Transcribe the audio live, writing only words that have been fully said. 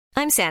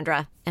I'm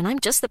Sandra, and I'm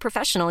just the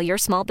professional your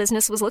small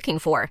business was looking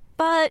for.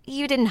 But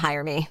you didn't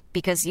hire me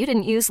because you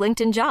didn't use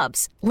LinkedIn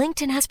Jobs.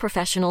 LinkedIn has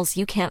professionals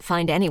you can't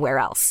find anywhere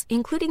else,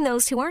 including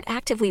those who aren't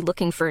actively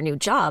looking for a new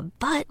job,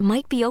 but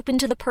might be open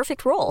to the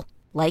perfect role,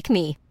 like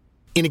me.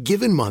 In a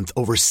given month,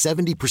 over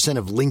 70%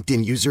 of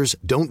LinkedIn users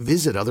don't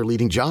visit other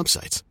leading job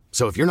sites.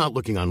 So if you're not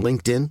looking on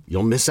LinkedIn,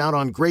 you'll miss out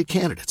on great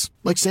candidates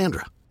like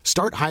Sandra.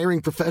 Start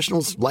hiring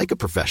professionals like a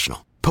professional.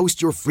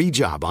 Post your free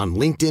job on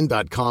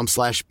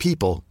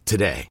linkedin.com/people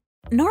today.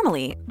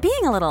 Normally,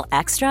 being a little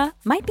extra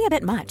might be a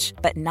bit much,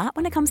 but not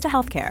when it comes to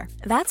healthcare.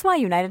 That's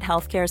why United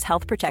Healthcare's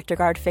Health Protector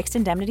Guard fixed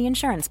indemnity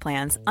insurance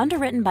plans,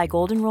 underwritten by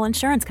Golden Rule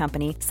Insurance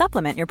Company,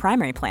 supplement your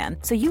primary plan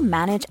so you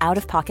manage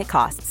out-of-pocket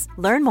costs.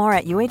 Learn more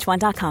at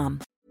uh1.com.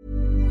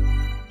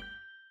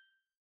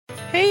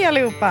 Hej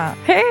allihopa!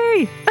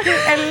 Hej! Hur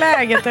är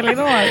läget,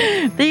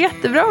 Elinor? Det är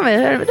jättebra med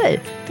hur är det med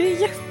dig? Det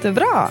är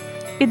jättebra.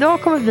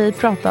 Idag kommer vi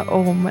prata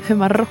om hur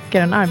man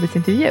rockar en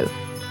arbetsintervju.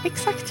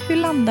 Exakt, hur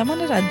landar man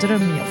i det där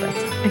drömjobbet?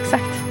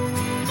 Exakt.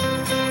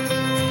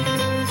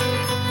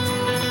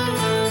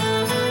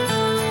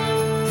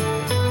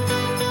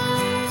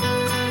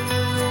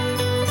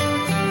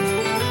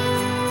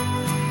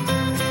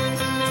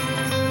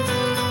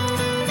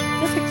 Jag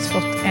har faktiskt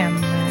fått en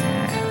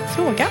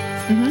fråga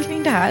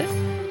kring det här.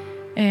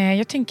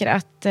 Jag tänker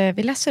att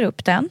vi läser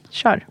upp den.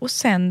 Kör. Och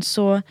sen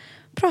så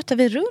pratar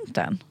vi runt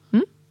den.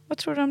 Vad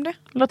tror du om det?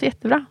 Låter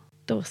jättebra.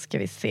 Då ska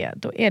vi se.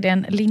 Då är det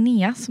en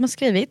Linnea som har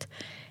skrivit.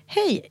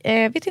 Hej,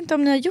 vet inte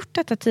om ni har gjort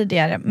detta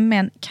tidigare,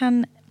 men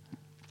kan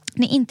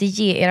ni inte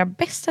ge era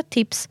bästa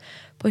tips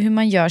på hur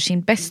man gör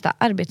sin bästa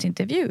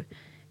arbetsintervju?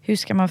 Hur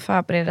ska man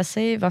förbereda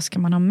sig? Vad ska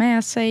man ha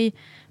med sig?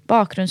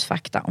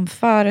 Bakgrundsfakta om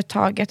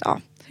företaget. Ja,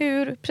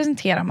 hur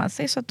presenterar man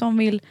sig så att de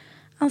vill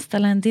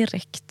anställa en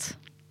direkt?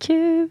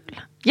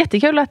 Kul.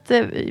 Jättekul att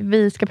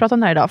vi ska prata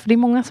om det här idag. För det är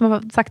många som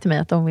har sagt till mig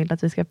att de vill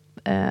att vi ska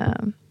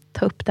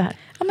ta upp det här.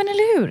 Ja, men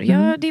eller hur?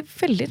 Ja, det är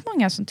väldigt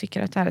många som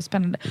tycker att det här är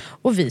spännande.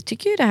 Och vi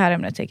tycker ju det här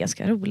ämnet är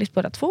ganska roligt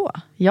båda två.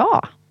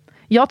 Ja.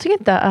 Jag tycker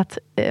inte att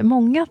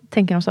många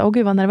tänker om så, åh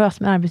gud vad nervös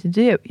med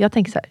arbetsintervju. Jag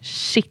tänker så här,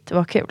 shit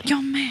vad kul.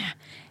 Jag med.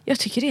 Jag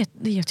tycker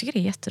det är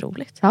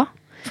jätteroligt. Ja.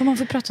 För man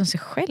får prata om sig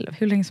själv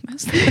hur länge som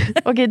helst.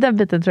 Okej, den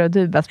biten tror jag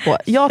du är bäst på.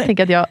 Jag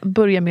tänker att jag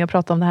börjar med att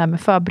prata om det här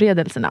med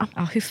förberedelserna.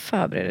 Ja, hur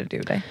förbereder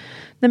du dig?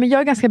 Nej, men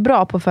jag är ganska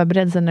bra på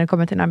förberedelser när det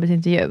kommer till en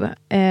arbetsintervju.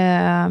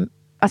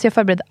 Alltså jag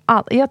förbereder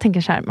allt. Jag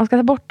tänker så här, man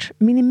ska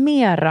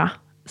minimera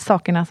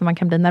sakerna som man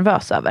kan bli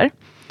nervös över.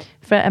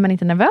 För är man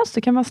inte nervös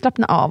så kan man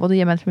slappna av och då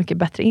ger man ett mycket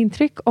bättre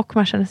intryck och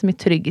man känner sig mer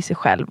trygg i sig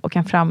själv och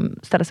kan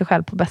framställa sig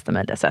själv på bästa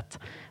möjliga sätt.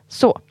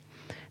 Så,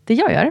 det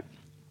jag gör,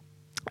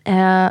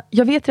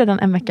 jag vet redan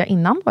en vecka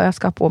innan vad jag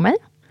ska ha på mig.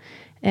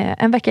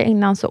 En vecka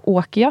innan så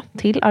åker jag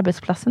till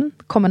arbetsplatsen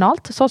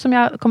kommunalt, så som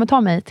jag kommer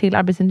ta mig till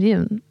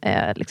arbetsintervjun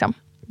liksom.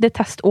 Det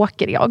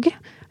teståker jag.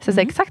 Så jag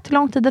säger exakt hur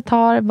lång tid det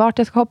tar, vart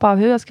jag ska hoppa av,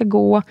 hur jag ska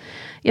gå.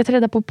 Jag tar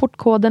reda på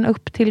portkoden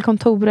upp till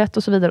kontoret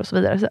och så vidare och så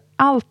vidare. Så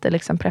allt är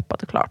liksom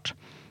preppat och klart.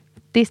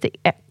 Det är steg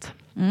 1.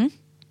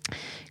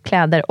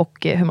 Kläder och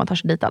hur man tar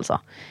sig dit alltså.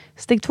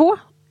 Steg 2.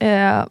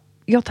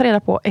 Jag tar reda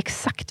på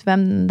exakt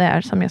vem det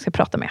är som jag ska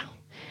prata med.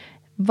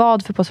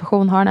 Vad för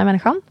position har den här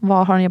människan?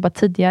 Var har den jobbat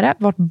tidigare?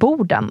 Vart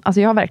bor den?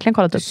 Alltså jag har verkligen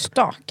kollat upp. Du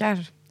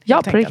stakar.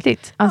 Ja, på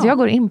riktigt. Alltså jag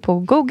går in på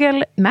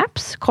Google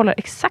Maps, kollar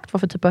exakt vad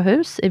för typ av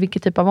hus, i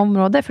vilket typ av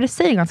område. För det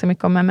säger ganska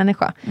mycket om en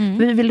människa.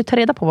 Vi vill ju ta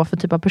reda på vad för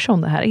typ av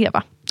person det här är,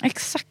 va?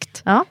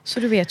 Exakt. Ja. Så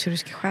du vet hur du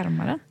ska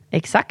skärma den.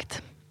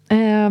 Exakt.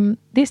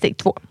 Det är steg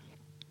 2.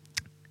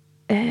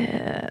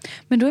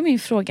 Men då är min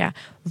fråga,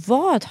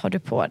 vad har du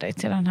på dig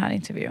till den här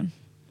intervjun?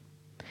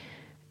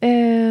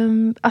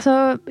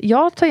 Alltså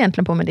jag tar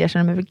egentligen på mig det jag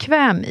känner mig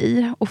bekväm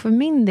i. Och för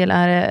min del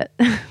är det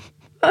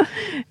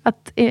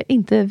att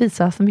inte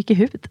visa så mycket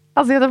hud.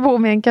 Alltså jag tar på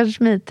mig en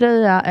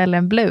kashmirtröja eller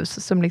en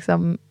blus som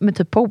liksom med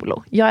typ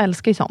polo. Jag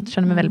älskar ju sånt,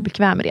 känner mig väldigt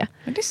bekväm med det.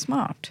 Men det är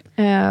smart.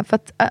 För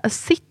att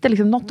sitter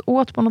liksom något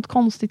åt på något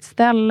konstigt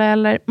ställe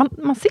eller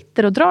man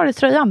sitter och drar i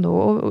tröjan då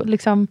och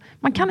liksom,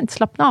 man kan inte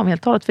slappna av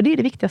helt och hållet, för det är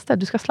det viktigaste,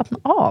 du ska slappna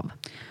av.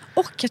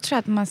 Och jag tror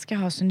att man ska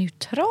ha så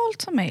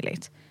neutralt som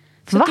möjligt.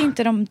 Så Va? att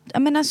inte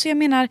jag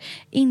menar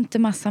inte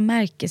massa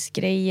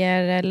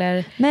märkesgrejer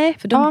eller... Nej,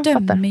 för de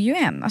dömer fattar. ju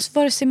en. Alltså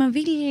vare sig man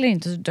vill eller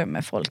inte så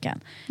dömer folk en.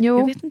 Jo.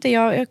 Jag vet inte,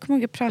 jag kommer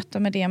ihåg att prata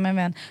med det med en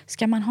vän.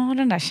 Ska man ha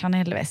den där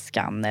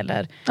Chanel-väskan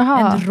eller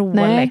Aha, en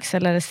Rolex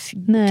eller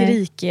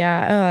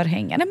skrikiga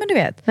örhängen? Nej, men du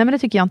vet. Nej, men det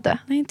tycker jag inte.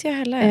 Nej, inte jag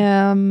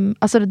heller.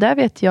 Alltså det där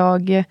vet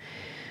jag,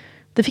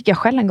 det fick jag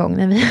själv en gång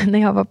när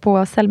jag var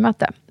på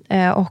säljmöte.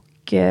 Och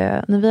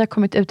när vi har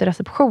kommit ut i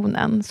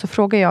receptionen så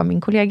frågar jag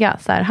min kollega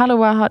så här: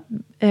 hallå,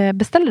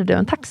 beställde du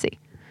en taxi?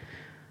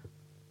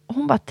 Och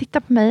hon bara tittar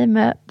på mig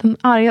med den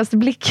argaste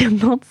blicken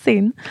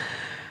någonsin.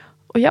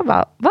 Och jag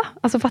bara, va?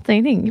 Alltså fattar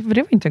ingenting. För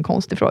det var inte en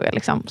konstig fråga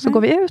liksom. Så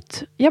går vi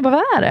ut. Jag bara,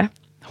 vad är det?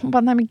 Hon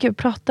bara, nej men gud,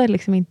 pratar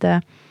liksom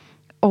inte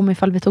om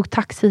ifall vi tog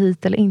taxi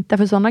hit eller inte.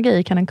 För sådana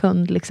grejer kan en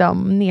kund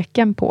liksom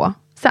neka en på.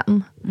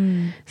 sen.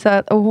 Så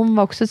att, och hon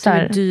var också så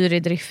här, dyr i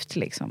drift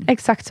liksom.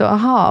 Exakt så,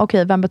 aha,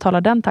 okej, vem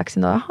betalar den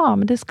taxin då? Aha,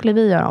 men det skulle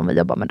vi göra om vi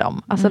jobbar med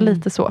dem. Alltså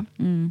lite så.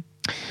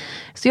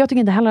 Så jag tycker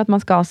inte heller att man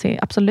ska ha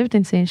absolut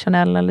inte sin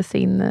Chanel eller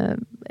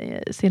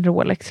sin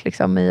Rolex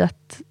liksom, i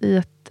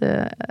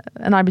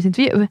en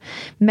arbetsintervju.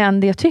 Men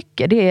det jag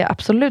tycker, det är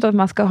absolut att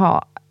man ska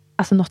ha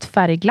alltså något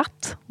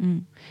färgglatt.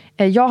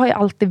 Jag har ju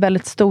alltid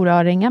väldigt stora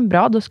örhängen.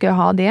 Bra, då ska jag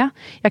ha det.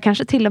 Jag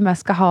kanske till och med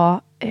ska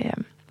ha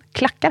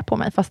klackar på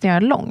mig fast jag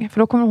är lång.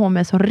 För då kommer de ihåg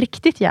mig så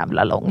riktigt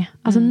jävla lång.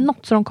 Alltså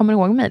något som de kommer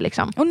ihåg mig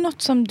liksom. Och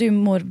något som du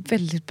mår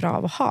väldigt bra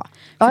av att ha.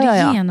 För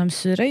det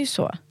genomsyrar ju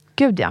så.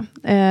 Gud ja.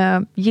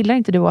 Gillar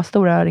inte du att ha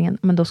stora öringen,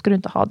 men då ska du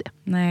inte ha det.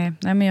 Nej,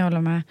 men jag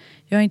håller med.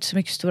 Jag har inte så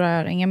mycket stora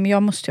öringen, men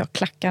jag måste ju ha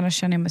klackar och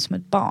känna mig som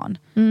ett barn.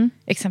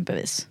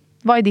 Exempelvis.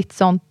 Vad är ditt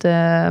sånt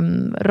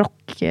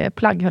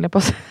rockplagg, höll jag på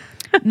att säga?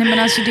 Nej, men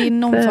alltså det är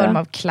någon form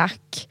av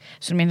klack.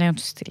 Så menar jag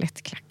inte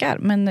stilettklackar,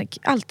 men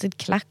alltid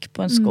klack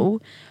på en sko.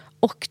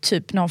 Och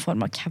typ någon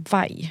form av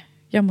kavaj.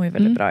 Jag mår ju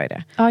väldigt bra i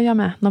det. Ja, jag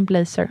med. Någon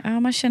blazer. Ja,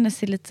 man känner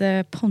sig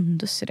lite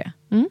pondus i det.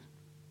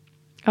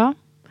 Ja.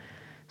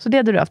 Så det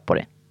hade du haft på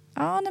dig?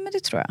 Ja, nej, men det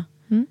tror jag.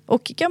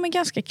 Och ja, men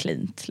ganska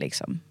cleant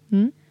liksom.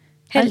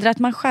 Hellre att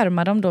man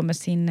skärmar dem då med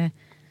sin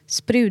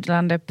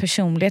sprudlande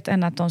personlighet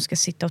än att de ska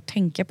sitta och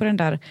tänka på den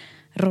där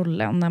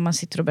rollen när man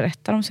sitter och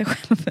berättar om sig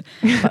själv.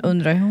 Man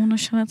undrar hur hon har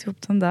tjänat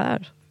ihop den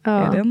där. Ja.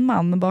 Är det en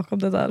man bakom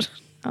det där?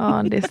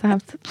 Ja, det är så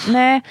hemskt.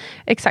 Nej,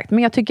 exakt.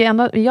 Men jag tycker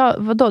ändå,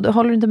 vadå,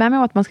 håller du inte med mig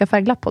om att man ska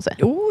färgglatt på sig?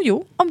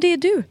 Jo, om det är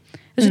du.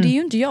 Alltså det är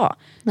ju inte jag.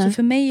 Nej. Så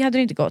för mig hade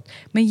det inte gått.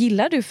 Men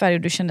gillar du färg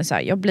och du känner så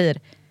här, jag blir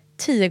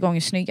 10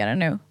 gånger snyggare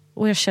nu.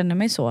 Och jag känner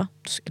mig så.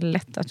 Då skulle det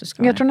lätt att du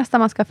ska. Jag tror nästan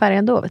man ska färga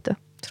ändå, vet du.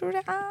 Tror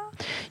det?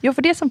 Jo,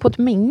 för det är som på ett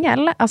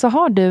mingel. Alltså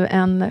har du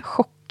en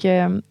chock...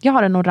 Jag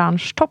har en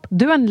orange topp.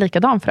 Du har en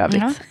likadan för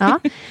övrigt. Ja.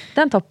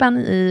 Den toppen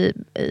i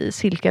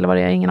silke eller vad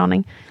det är, ingen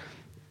aning.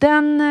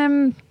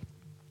 Den...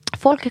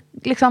 folk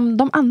liksom,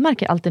 de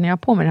anmärker alltid när jag har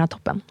på mig den här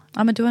toppen.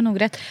 Ja, men du har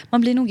nog rätt.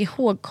 Man blir nog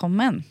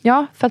ihågkommen.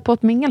 Ja, för att på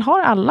ett mingel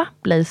har alla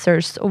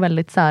blazers och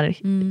väldigt så här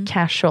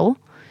casual.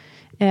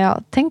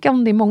 Tänk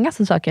om det är många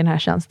som söker den här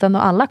tjänsten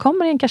och alla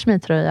kommer i en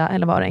kashmirtröja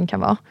eller vad det än kan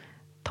vara.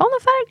 Ta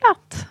något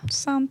färgglatt.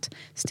 Sant.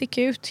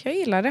 Sticka ut. Jag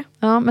gillar det.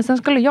 Ja, men sen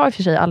skulle jag i och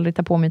för sig aldrig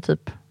ta på mig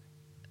typ,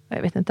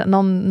 jag vet inte,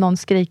 någon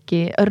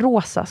skrikig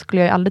rosa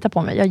skulle jag aldrig ta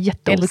på mig. Jag är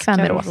jätteobekväm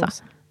med rosa.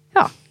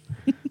 Ja.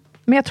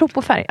 Men jag tror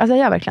på färg. Alltså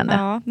jag gör verkligen det.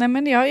 Ja, nej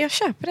men jag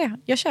köper det.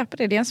 Jag köper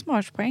det. Det är en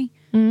smart poäng.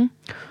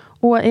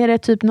 Och är det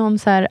typ någon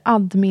så här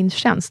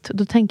admin-tjänst,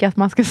 då tänker jag att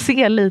man ska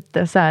se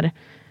lite så här,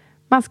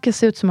 man ska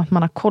se ut som att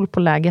man har koll på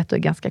läget och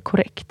är ganska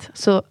korrekt.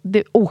 Så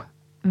det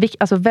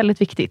alltså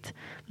väldigt viktigt.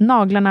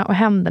 Naglarna och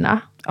händerna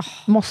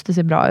måste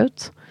se bra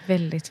ut.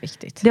 Väldigt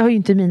viktigt. Det har ju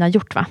inte mina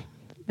gjort, va?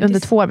 Under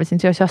 2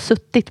 arbetsintervjuer så jag har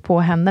suttit på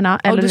händerna.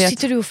 Och då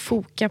sitter du och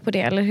fokar på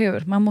det, eller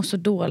hur? Man mår så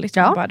dåligt.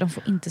 Ja. Bara, de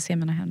får inte se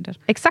mina händer.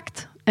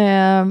 Exakt.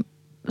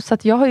 Så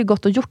att jag har ju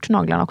gått och gjort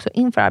naglarna också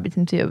inför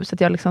arbetsintervju. Så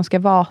att jag liksom ska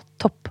vara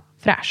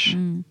toppfräsch.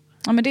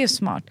 Ja, men det är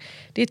smart.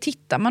 Det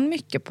tittar man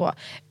mycket på.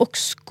 Och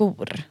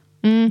skor.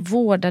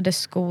 Vårdade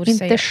skor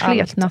inte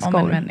säger allt skor. Om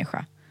en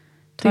människa.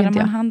 Tar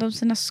man hand om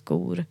sina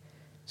skor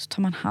så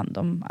tar man hand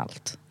om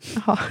allt.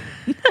 Jaha.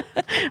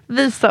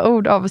 Visa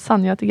ord av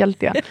Sanja till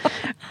Geltia.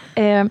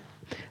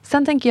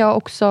 Sen tänker jag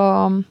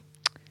också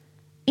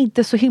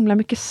inte så himla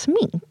mycket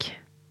smink.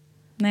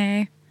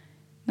 Nej,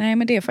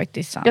 men det är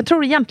faktiskt sant. Jag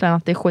tror egentligen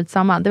att det är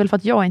skitsamma. Det är väl för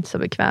att jag är inte så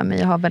bekväm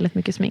med att ha väldigt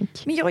mycket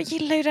smink. Men jag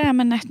gillar ju det här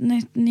med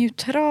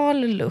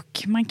neutral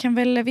look. Man kan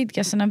väl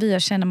vidga sina vyer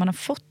sen när man har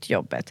fått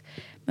jobbet.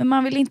 Men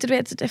man vill inte, du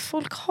vet,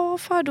 folk har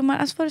fördomar.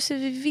 Alltså vare sig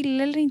vi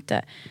vill eller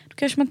inte. Då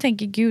kanske man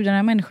tänker, gud, den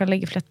här människan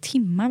lägger flera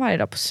timmar varje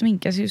dag på att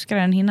sminka sig. Hur ska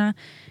den hinna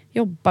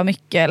jobba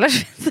mycket? Eller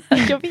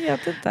jag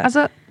vet inte.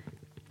 Alltså,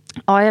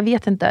 ja, jag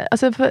vet inte.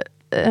 Alltså,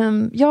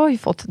 jag har ju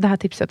fått det här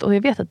tipset och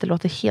jag vet att det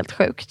låter helt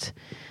sjukt.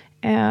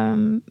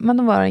 Men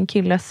då var det en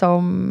kille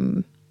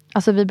som,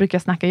 alltså vi brukar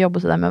snacka jobb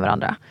och sådär med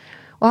varandra.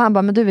 Och han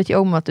bara, men du vet ju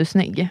om att du är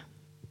snygg.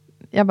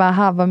 Jag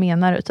bara, vad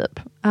menar du typ?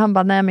 Han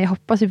bara, nej men jag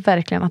hoppas ju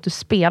verkligen att du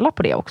spelar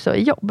på det också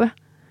i jobb.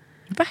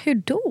 Va, hur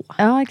då?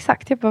 Ja,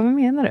 exakt. Jag bara, vad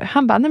menar du?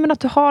 Han bara, nej men att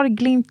du har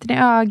glimten i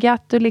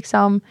ögat. Du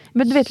liksom,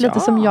 men du vet lite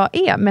som jag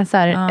är med så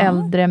här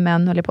äldre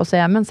män, höll jag på att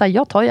säga. Men så här,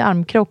 jag tar ju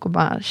armkrok och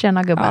bara,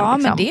 tjena gubben. Ja,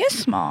 liksom. men det är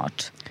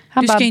smart.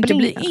 Han du ska bara, inte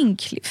bli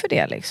ynklig för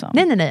det liksom.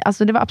 Nej.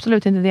 Alltså det var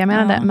absolut inte det jag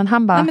menade. Men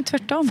han bara, men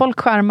tvärtom. Folk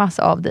skärmas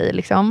av dig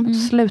liksom.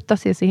 Sluta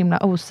se så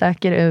himla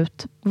osäker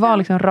ut. Var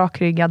liksom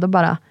rakryggad och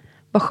bara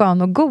var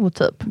skön och god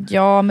typ.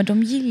 Ja, men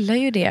de gillar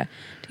ju det.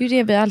 Det är ju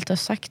det vi alltid har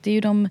sagt. Det är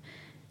ju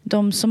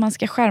de som man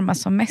ska skärma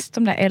som mest,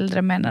 de där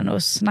äldre männen,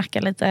 och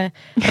snacka lite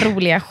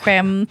roliga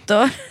skämt.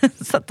 Och,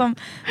 så att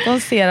de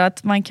ser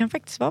att man kan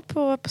faktiskt vara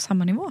på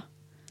samma nivå.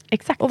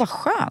 Exakt. Och vara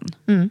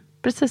skön.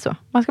 Precis så.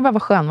 Man ska bara vara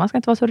skön. Man ska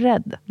inte vara så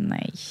rädd.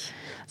 Nej.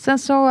 Sen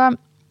så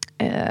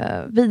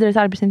vidare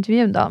till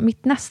arbetsintervjun då.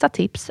 Mitt nästa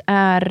tips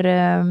är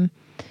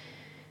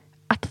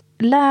att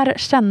lära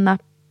känna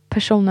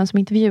personen som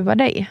intervjuar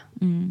dig.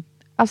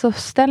 Alltså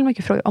ställ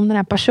mycket frågor om den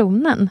här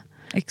personen.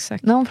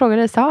 Exakt. När hon frågar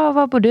dig så,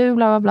 vad bor du,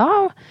 bla bla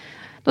bla.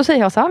 Då säger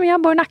jag så här, men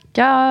jag bor i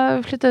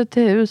Nacka, flyttar ut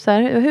till hus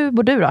här. Hur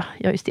bor du då?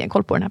 Jag har ju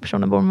stenkoll på den här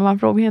personen bor, men man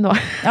frågar ju ändå.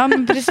 Ja,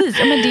 men precis.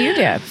 Ja, men det är ju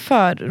det.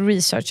 För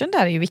researchen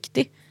där är ju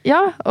viktig.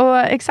 Ja, och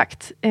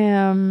exakt.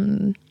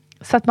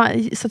 Så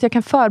att jag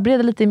kan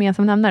förbereda lite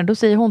gemensam nämnare. Då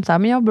säger hon så här,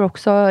 men jag bor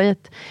också i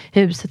ett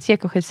hus, ett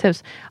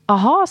sekelskiftshus.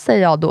 Aha,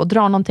 säger jag då,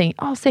 drar någonting.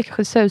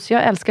 Sekelskiftshus,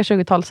 jag älskar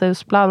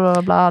 20-talshus, bla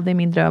bla bla, det är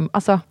min dröm.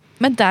 Alltså.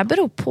 Men där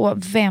beror på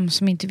vem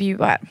som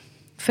intervjuar.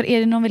 För är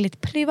det någon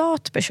väldigt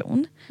privat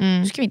person,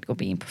 nu ska vi inte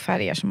gå in på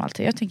färger som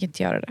alltid, jag tänker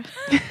inte göra det.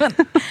 Men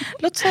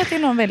låt säga att det är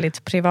någon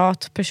väldigt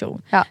privat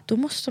person. Ja. Då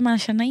måste man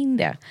känna in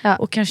det. Ja.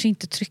 Och kanske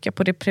inte trycka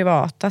på det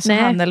privata. Så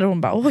Nej. han eller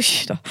hon bara, oj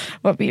då,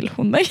 vad vill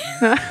hon mig?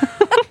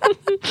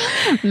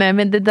 Nej,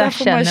 men det där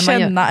känner man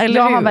ju. eller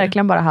jag har hur?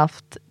 verkligen bara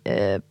haft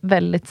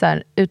väldigt så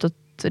här, utåt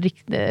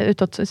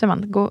ser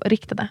man,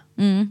 riktade.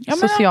 Ja,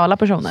 men, Sociala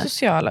personer.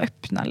 Sociala,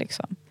 öppna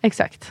liksom.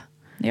 Exakt.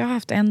 Jag har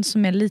haft en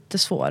som är lite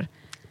svår.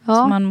 Ja.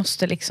 Så man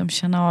måste liksom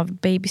känna av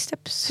baby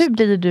steps. Hur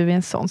blir du i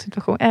en sån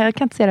situation? Jag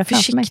kan inte se det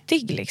framför mig.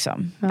 Försiktig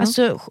liksom. Ja.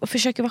 Alltså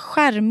försöker vara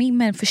charmig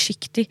men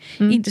försiktig.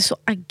 Inte så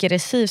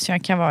aggressiv som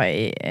jag kan vara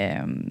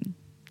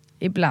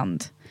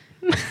ibland.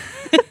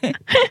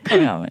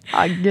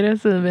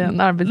 Aggressiv i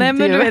en arbetsintervju. Nej,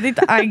 men du vet,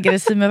 inte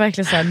aggressiv men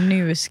verkligen så här,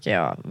 nu ska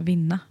jag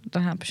vinna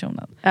den här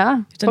personen.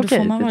 Ja, Utan okej.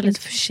 då får man vara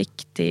lite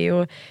försiktig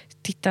och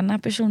titta när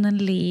personen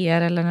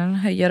ler eller när den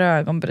höjer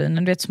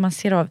ögonbrynen. Du vet, så man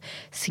ser av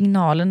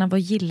signalerna. Vad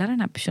gillar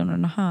den här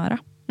personen att höra?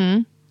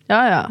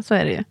 Ja, så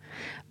är det ju.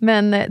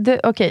 Men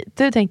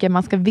du tänker att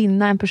man ska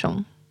vinna en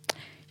person.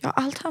 Ja,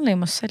 allt handlar ju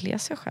om att sälja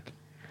sig själv.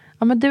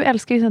 Ja, men du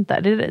älskar ju sånt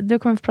där. Du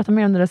kommer att prata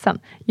mer om det sen.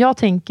 Jag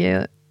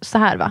tänker så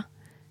här, va?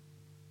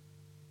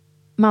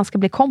 Man ska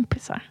bli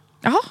kompisar.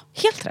 Ja,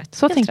 helt rätt.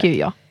 Så helt tänker rätt. ju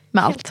jag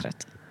med allt. Helt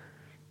rätt.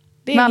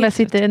 Det är Men alla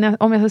helt rätt.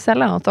 om jag ska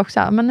sälja något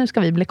också, men nu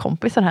ska vi bli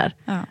kompisar här.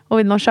 Ja. Och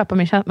vill någon köpa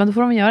min tjänst, men då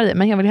får de göra det.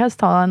 Men jag vill helst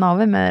ta en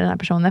AV med den här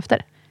personen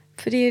efter.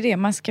 För det är det,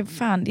 man ska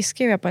det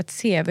skrev jag på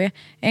ett CV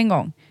en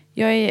gång.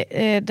 Jag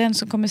är den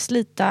som kommer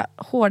slita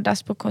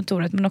hårdast på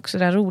kontoret men också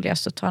det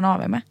roligast att ta en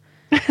AV med.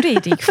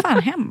 Det gick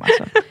fan hem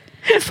alltså.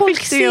 Folk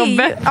ser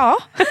ju, ja.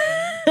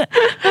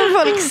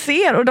 Folk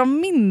ser och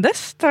de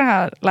mindes den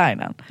här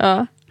linen.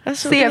 Ja.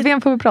 Alltså,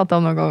 CVn får vi prata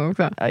om någon gång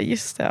också. Ja,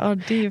 just det. Ja,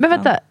 det är Men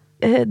fan. vänta,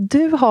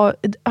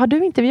 har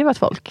du intervjuat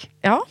folk?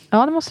 Ja.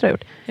 Ja, det måste du ha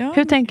gjort. Ja.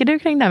 Hur tänker du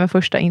kring det här med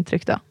första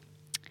intryck då?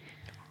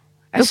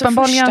 Alltså,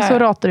 Uppenbarligen så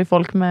ratar du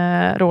folk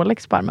med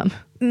Rolex på armen.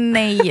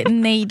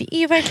 Nej, det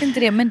är verkligen inte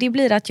det. Men det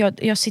blir att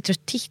jag sitter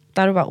och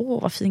tittar och bara,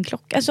 vad fin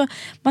klocka. Alltså,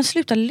 man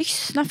slutar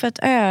lyssna för att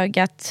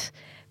ögat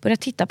börjar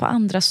titta på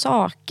andra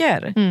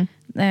saker.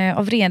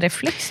 Av ren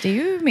reflex, det är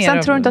ju mer.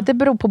 Sen tror du inte att det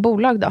beror på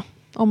bolag då?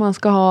 Om man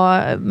ska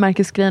ha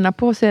märkesgrejerna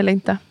på sig eller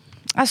inte?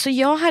 Alltså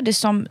jag hade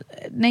som,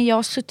 när jag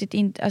har suttit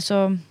in,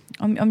 alltså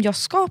om jag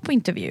ska på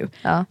intervju,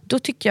 då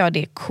tycker jag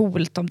det är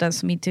coolt om den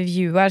som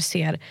intervjuar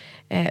ser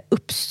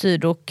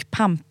uppstyrd och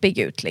pampig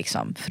ut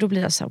liksom. För då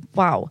blir jag så här,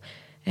 wow,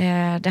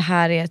 det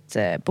här är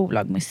ett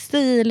bolag med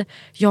stil,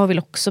 jag vill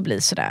också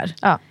bli sådär.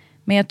 Ja.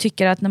 Men jag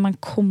tycker att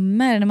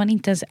när man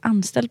inte ens är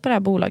anställd på det här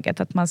bolaget,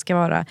 att man ska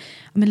vara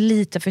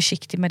lite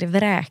försiktig med det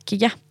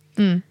vräkiga.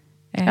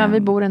 Ja, vi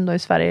bor ändå i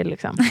Sverige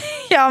liksom.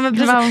 Ja, men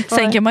precis.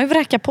 Sen kan man ju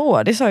vräka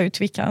på, det sa jag ju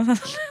till Vickan.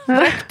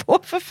 Vräk på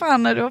för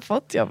fan när du har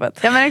fått jobbet.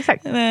 Ja, men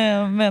exakt.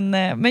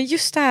 Men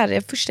just det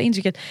här första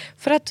intrycket,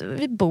 för att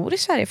vi bor i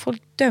Sverige,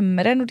 folk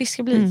dömer en och det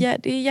ska bli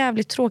det är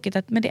jävligt tråkigt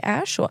men det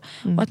är så.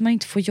 Och att man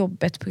inte får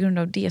jobbet på grund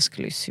av det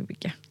skulle ju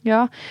suga.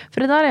 Ja,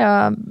 för det där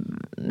är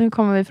nu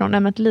kommer vi från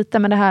ämnet lite,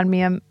 men det här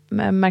med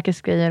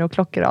märkesgrejer och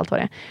klockor och allt vad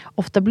det är.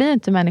 Ofta blir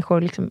inte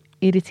människor liksom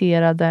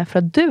irriterade för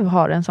att du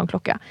har en sån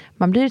klocka.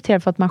 Man blir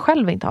irriterad för att man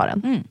själv inte har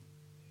en.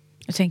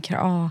 Jag tänker,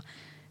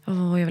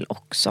 jag vill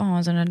också ha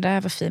en sån, den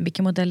där var fin,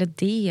 vilken modell är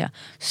det?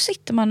 Så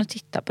sitter man och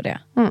tittar på det.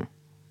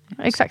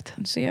 Exakt.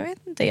 Så jag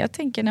vet inte, jag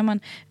tänker när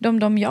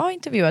de jag har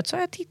intervjuat så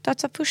har jag tittat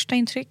så första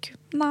intryck,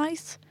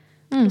 nice.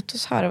 Låt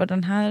oss höra vad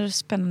den här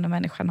spännande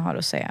människan har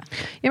att säga.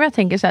 Ja, men jag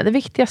tänker så här, det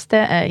viktigaste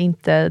är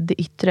inte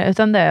det yttre,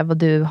 utan det är vad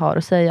du har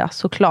att säga,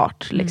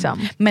 såklart.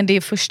 Liksom. Men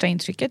det första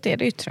intrycket är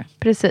det yttre.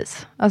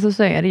 Precis, alltså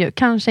så är det ju.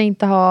 Kanske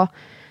inte ha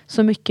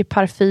så mycket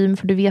parfym,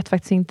 för du vet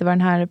faktiskt inte vad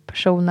den här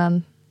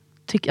personen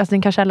tycker. Alltså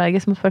den kanske är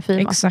allergisk mot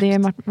parfym. Alltså, det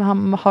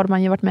har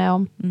man ju varit med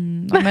om.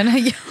 Men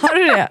har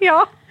du det?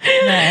 Ja.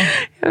 Nej.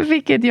 Jag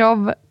fick ett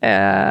jobb.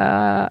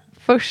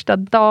 Första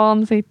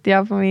dagen sitter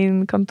jag på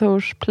min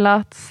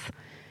kontorsplats.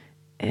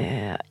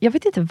 Jag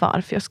vet inte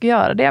varför jag ska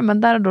göra det,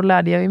 men där och då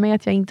lärde jag mig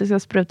att jag inte ska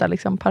spruta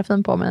liksom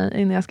parfym på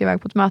mig innan jag ska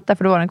iväg på ett möte,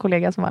 för då var det en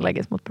kollega som var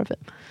allergisk mot parfym.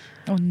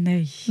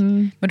 Nej.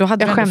 Men då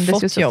hade jag du ändå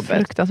fått ju så jobbet.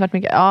 Fruktansvärt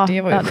mycket. Ja,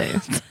 det var ju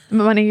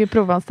men man är ju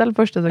provanställd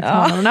första 6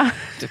 månaderna.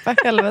 Du för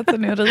helvete,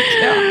 nu är rik.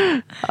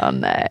 Ja,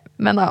 nej.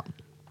 Men ja.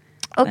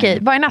 Okej,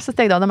 vad är nästa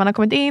steg då? När man har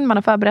kommit in, man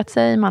har förberett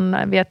sig,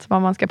 man vet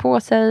vad man ska på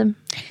sig.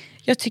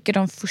 Jag tycker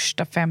de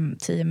första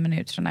 5-10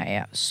 minuterna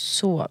är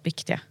så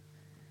viktiga.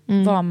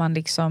 Vad man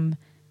liksom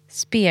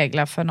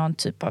speglar för någon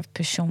typ av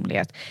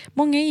personlighet.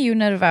 Många är ju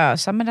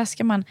nervösa, men där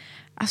ska man,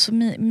 alltså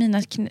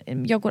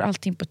jag går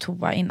alltid in på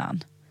toa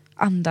innan.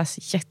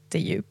 Andas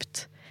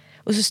jättedjupt.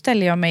 Och så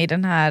ställer jag mig i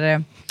den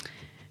här,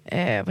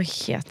 vad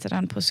heter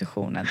den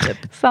positionen?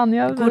 Typ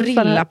Sanja,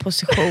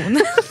 gorilla-position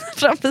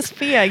framför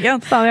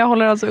spegeln. Sanja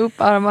håller alltså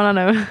upp armarna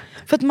nu.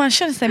 För att man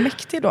känner sig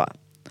mäktig då.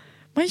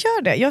 Man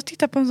gör det. Jag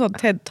tittade på en sån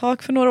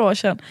TED-talk för några år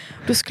sedan.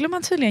 Då skulle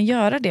man tydligen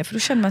göra det. För då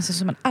känner man sig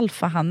som en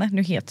alfahanne.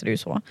 Nu heter det ju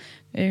så.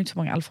 Det är ju inte så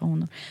många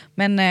alfahonor.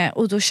 Men,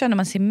 och då känner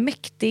man sig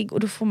mäktig. Och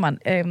då får man,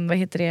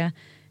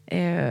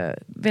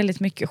 väldigt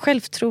mycket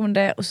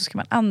självförtroende. Och så ska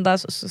man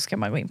andas. Och så ska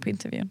man gå in på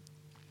intervjun.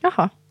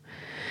 Jaha.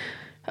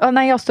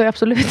 Nej, jag står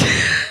absolut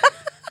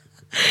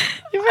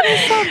Jo, men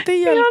det är sant, det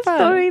hjälper. Jag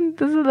står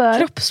inte sådär.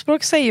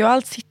 Kroppsspråk säger ju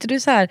allt. Sitter du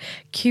så här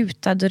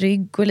kutad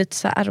rygg och lite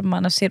så här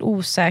armarna ser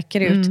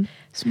osäker ut.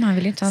 Så man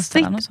vill inte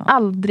anställa någon sån. Sitt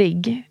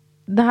aldrig.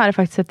 Det här är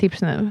faktiskt ett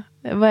tips nu.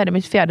 Vad är det,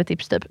 mitt 4:e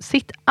tips typ?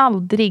 Sitt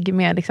aldrig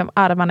med liksom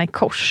armarna i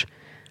kors.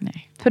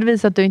 Nej. För det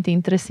visar att du inte är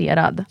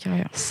intresserad. Ja.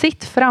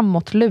 Sitt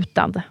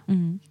framåtlutad.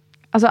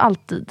 Alltså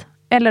alltid.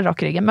 Eller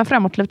rak ryggen, men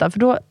framåtlutad. För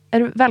då är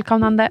du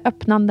välkomnande,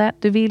 öppnande.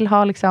 Du vill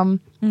ha liksom...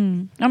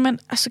 Ja, men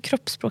alltså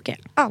kroppsspråk är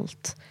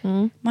allt.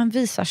 Man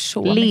visar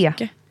så Le.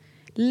 mycket.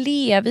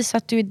 Le, visa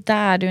att du är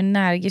där, du är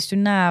energisk, du är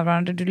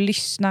närvarande, du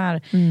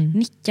lyssnar.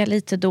 Nicka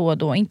lite då och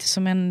då, inte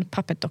som en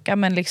pappetdocka,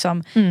 men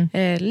liksom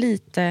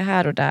lite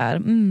här och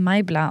där.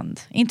 Ibland,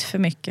 inte för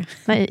mycket.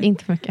 Nej,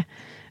 inte för mycket.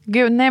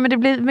 Gud, nej, men det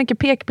blir mycket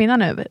pekpinnar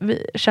nu,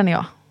 känner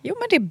jag. Jo,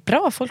 men det är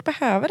bra, folk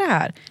behöver det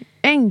här.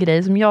 En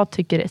grej som jag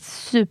tycker är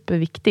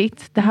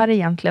superviktigt, det här är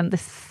egentligen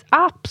det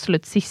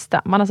absolut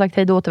sista. Man har sagt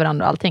hej då till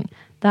varandra och allting.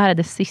 Det här är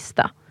det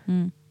sista.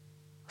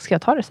 Ska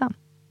jag ta det sen?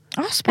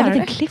 Ja, spara en det.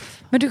 liten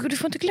cliff. Men du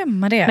får inte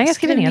glömma det. Nej, jag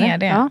skriver ner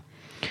det. Ja.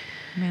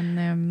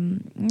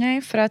 Men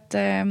nej, för att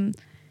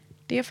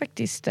det är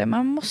faktiskt,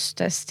 man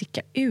måste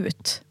sticka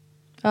ut.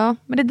 Ja,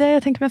 men det är det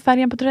jag tänker med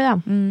färgen på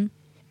tröjan.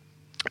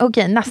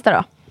 Okej, nästa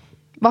då.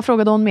 Vad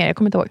frågade hon mer? Jag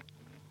kommer inte ihåg.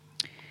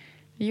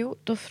 Jo,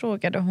 då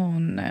frågade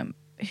hon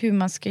hur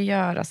man ska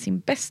göra sin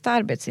bästa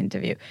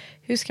arbetsintervju.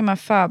 Hur ska man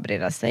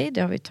förbereda sig?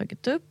 Det har vi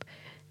tagit upp.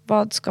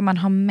 Vad ska man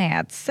ha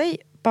med sig?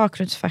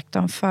 Bakgrundsfakta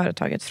om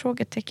företaget?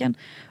 Frågetecken.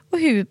 Och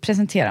hur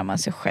presenterar man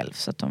sig själv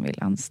så att de vill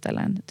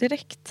anställa en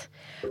direkt?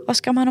 Vad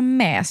ska man ha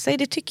med sig?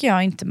 Det tycker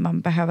jag inte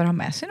man behöver ha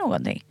med sig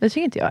någonting. Det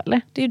tycker inte jag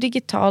heller. Det är ju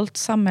digitalt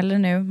samhälle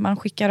nu. Man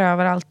skickar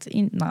över allt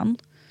innan.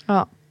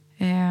 Ja.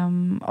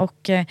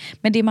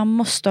 Men det man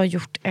måste ha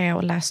gjort är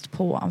att läst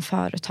på om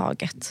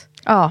företaget.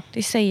 Ja.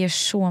 Det säger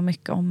så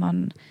mycket om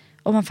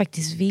man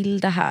faktiskt vill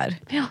det här.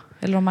 Ja.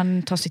 Eller om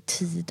man tar sig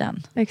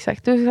tiden.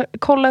 Exakt. Du ska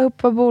kolla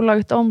upp vad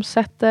bolaget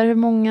omsätter, hur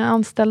många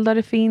anställda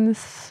det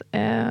finns.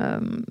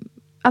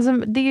 Alltså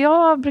det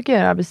jag brukar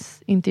göra i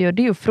arbetsintervjuer,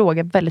 det är att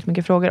fråga väldigt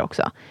mycket frågor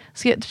också.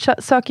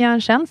 Söker jag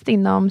en tjänst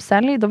inom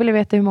sälj, då vill jag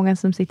veta hur många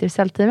som sitter i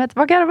säljteamet.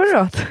 Vad garvar du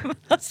åt?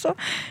 Alltså,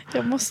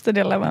 jag måste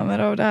dela med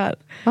mig av det här.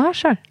 Ja,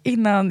 kör.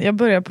 Innan jag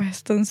började på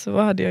hästen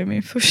så hade jag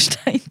min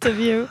första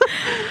intervju.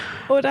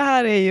 Och det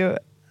här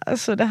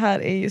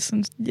är ju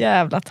sån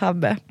jävla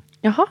tabbe.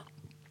 Jaha.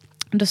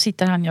 Då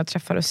sitter han jag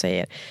träffar och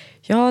säger,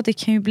 ja, det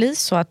kan ju bli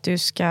så att du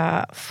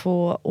ska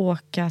få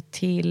åka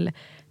till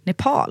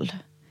Nepal.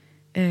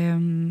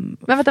 Men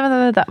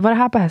vänta. Var det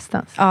här på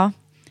hästen? Ja,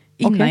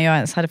 innan Okay. jag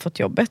ens hade fått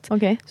jobbet.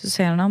 Okay. Så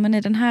säger han, ja, men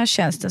i den här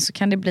tjänsten så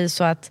kan det bli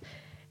så att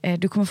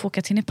du kommer få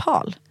åka till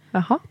Nepal.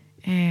 Jaha.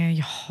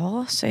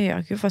 Jaha, säger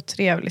jag. Gud vad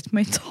trevligt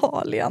med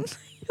Italien.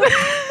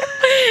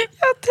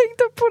 Jag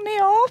tänkte på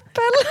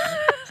Neapel.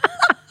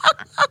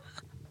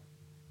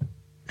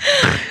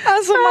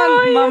 Alltså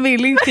man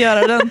vill inte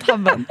göra den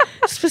tabben.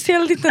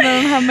 Speciellt inte när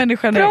den här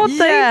människan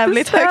är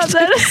jävligt högt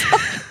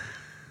uppsatt.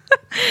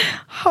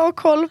 Ha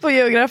koll på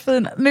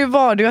geografin. Nu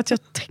var det ju att jag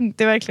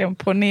tänkte verkligen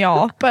på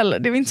Neapel.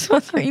 Det var inte så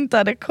att jag inte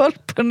hade koll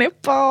på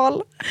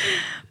Nepal.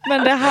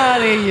 Men det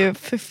här är ju,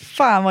 för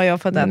fan vad jag har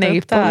fått äta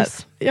upp det här.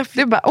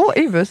 Du bara,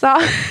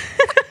 USA.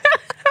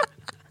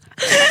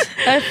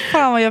 Nej,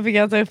 fan vad jag fick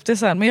äta upp det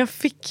sen. Men jag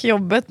fick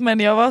jobbet, men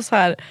jag var så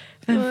här,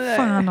 vem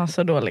fan har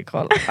så dålig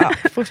koll? Ja,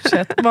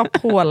 fortsätt, var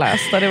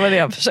pålästa, det var det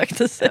jag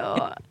försökte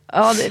säga.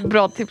 Ja, det är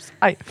bra tips.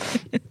 Aj.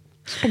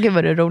 Gud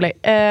vad du är rolig.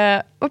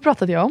 Vad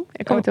pratade jag om?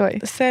 Jag kommer inte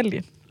ihåg.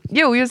 Sälj.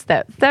 Jo, just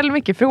det. Ställ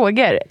mycket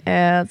frågor.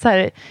 Så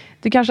här,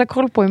 du kanske har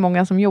koll på hur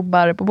många som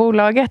jobbar på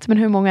bolaget, men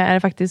hur många är det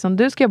faktiskt som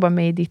du ska jobba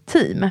med i ditt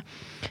team?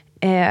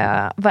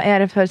 Vad är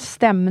det för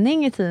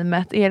stämning i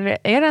teamet?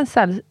 Är det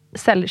en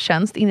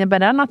säljtjänst? Innebär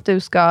den att du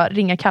ska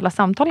ringa kalla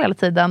samtal hela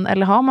tiden?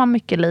 Eller har man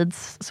mycket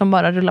leads som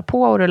bara rullar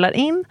på och rullar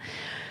in?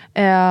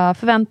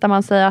 Förväntar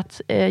man sig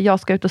att jag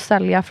ska ut och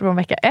sälja från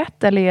vecka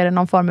 1? Eller är det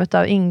någon form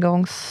av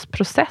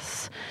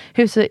ingångsprocess?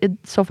 Hur ser i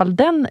så fall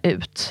den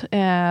ut?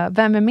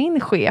 Vem är min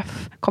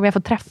chef? Kommer jag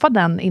få träffa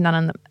den innan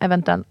en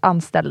eventuell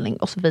anställning?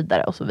 Och så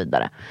vidare och så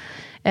vidare.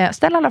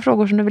 Ställ alla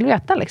frågor som du vill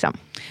veta liksom.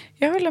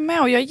 Jag håller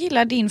med, och jag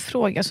gillar din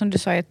fråga som du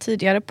sa i ett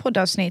tidigare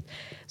poddavsnitt.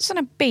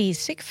 Sådana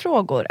basic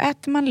frågor.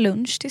 Äter man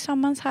lunch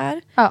tillsammans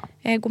här? Ja.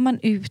 Går man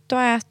ut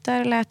och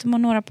äter? Eller äter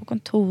man några på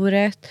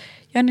kontoret?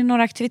 Gör ni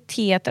några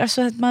aktiviteter?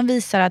 Alltså att man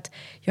visar att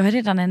jag är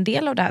redan en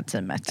del av det här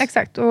teamet.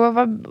 Exakt. Och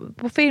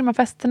på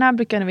firmafesterna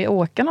brukar vi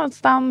åka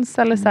någonstans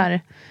eller så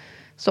här.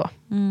 Så.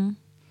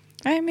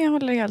 Nej, men jag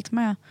håller helt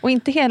med. Och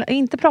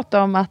inte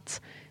prata om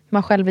att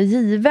man själv är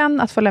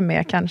given att följa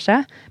med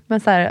kanske. Men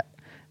så här,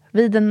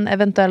 vid en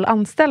eventuell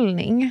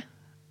anställning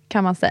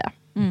kan man säga.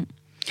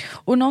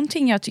 Och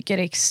någonting jag tycker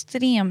är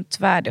extremt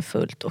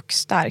värdefullt och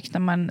starkt när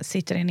man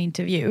sitter i en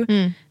intervju,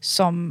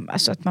 som,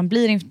 alltså att man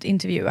blir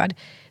intervjuad,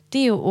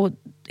 det är att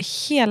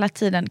hela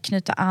tiden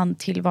knyta an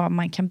till vad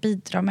man kan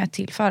bidra med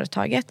till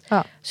företaget.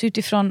 Ja. Så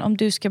utifrån, om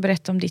du ska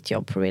berätta om ditt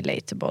jobb på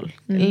Relatable,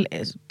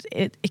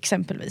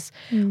 exempelvis.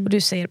 Och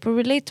du säger, på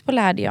Relatable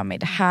lärde jag mig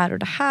det här och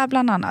det här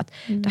bland annat.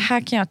 Det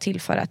här kan jag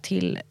tillföra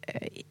till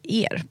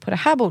er på det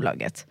här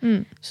bolaget.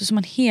 Så som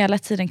man hela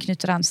tiden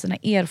knyter an sina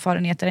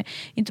erfarenheter.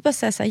 Inte bara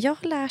säga så här, jag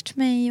har lärt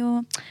mig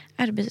att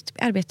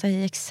arbeta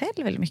i Excel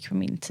väldigt mycket på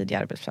min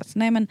tidigare arbetsplats.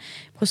 Nej, men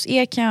hos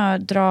er kan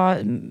jag dra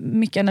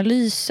mycket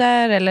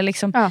analyser eller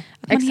liksom att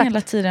man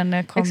hela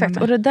tiden kommer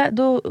med. Och det där,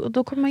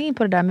 då kommer man in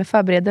på det där med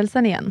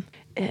förberedelsen igen.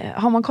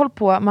 Har man koll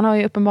på, man har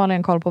ju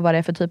uppenbarligen koll på vad det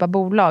är för typ av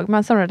bolag.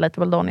 Men som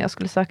Relatable då, när jag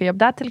skulle söka jobb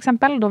där till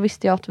exempel, då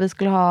visste jag att vi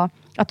skulle ha,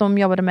 att de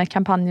jobbade med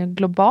kampanjer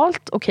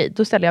globalt. Okej,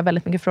 då ställde jag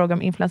väldigt mycket frågor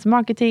om influencer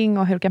marketing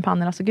och hur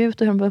kampanjerna såg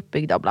ut och hur de var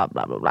uppbyggda och bla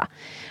bla bla bla.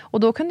 Och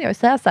då kunde jag ju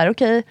säga så här,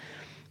 okej,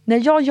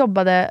 när jag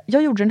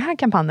gjorde den här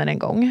kampanjen en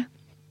gång.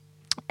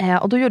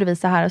 Och då gjorde vi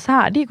så här och så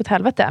här. Det gick åt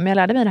helvete, men jag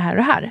lärde mig det här och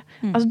det här.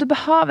 Alltså du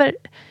behöver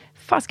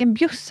fasken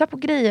bjussa på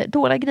grejer,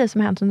 dåliga grejer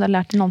som har hänt som du har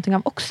lärt dig någonting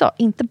av också.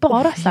 Inte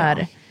bara så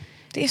här.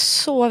 Det är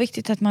så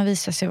viktigt att man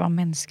visar sig vara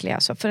mänsklig.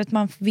 Alltså. För att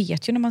man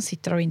vet ju när man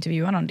sitter och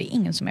intervjuar någon, det är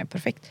ingen som är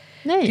perfekt.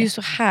 Nej. Det är ju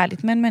så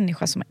härligt med en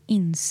människa som har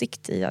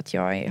insikt i att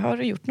jag har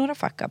gjort några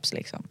fuck-ups.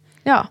 Liksom.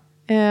 Ja.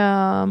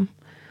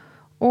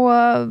 Och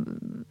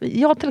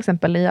jag till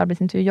exempel i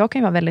arbetsintervju, jag kan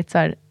ju vara väldigt så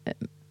här,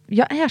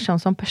 jag är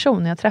som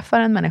person när jag träffar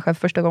en människa för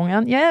första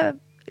gången. Jag är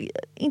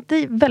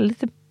inte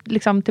väldigt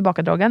liksom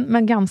tillbakadragen,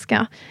 men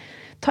ganska.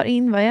 Tar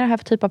in, vad är det här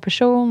för typ av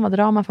person? Vad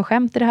drar man för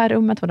skämt i det här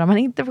rummet? Vad drar man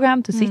inte för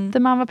skämt? Hur sitter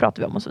man? Vad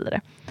pratar vi om? Och så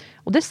vidare.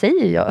 Och det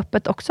säger jag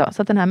öppet också.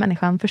 Så att den här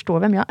människan förstår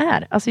vem jag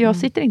är. Alltså jag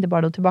sitter inte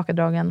bara då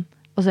tillbakadragen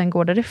och sen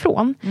går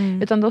därifrån.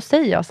 Utan då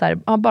säger jag så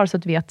här, bara så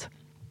att du vet.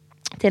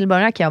 Till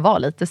början kan jag vara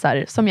lite så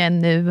här, som jag är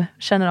nu.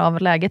 Känner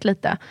av läget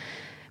lite.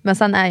 Men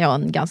sen är jag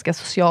en ganska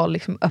social,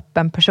 liksom,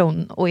 öppen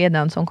person. Och är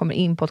den som kommer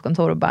in på ett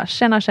kontor och bara,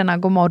 tjena,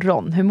 god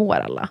morgon. Hur mår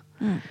alla?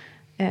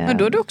 Men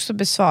då har du också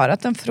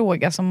besvarat en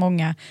fråga som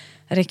många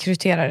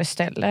rekryterare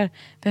ställer.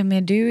 Vem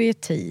är du i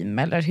ett team?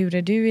 Eller hur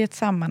är du i ett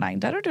sammanhang?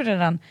 Där har du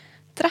redan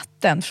dratt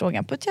den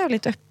frågan på ett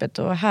jävligt öppet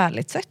och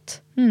härligt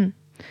sätt.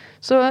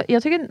 Så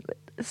jag tycker,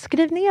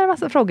 skriv ner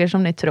massa frågor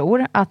som ni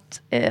tror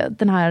att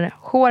den här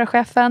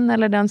HR-chefen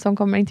eller den som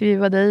kommer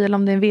intervjua dig, eller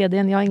om det är en vd,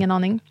 jag har ingen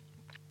aning.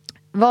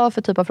 Vad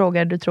för typ av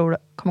frågor du tror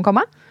kommer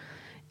komma.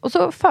 Och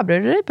så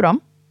förbereder du dig på dem.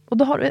 Och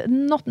då har du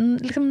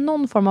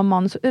någon form av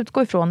manus att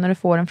utgå ifrån när du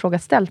får en fråga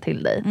ställd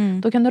till dig.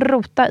 Då kan du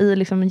rota i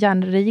liksom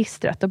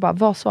hjärnregistret och bara,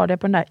 vad svarade jag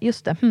på den där?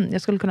 Just det,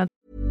 jag skulle kunna...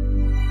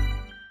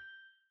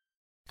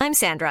 I'm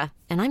Sandra,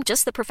 and I'm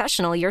just the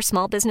professional your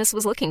small business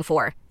was looking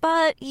for.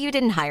 But you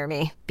didn't hire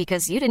me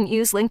because you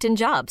didn't use LinkedIn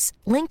Jobs.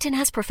 LinkedIn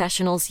has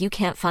professionals you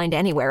can't find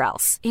anywhere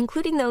else,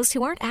 including those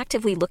who aren't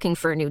actively looking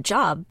for a new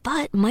job,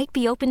 but might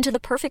be open to the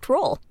perfect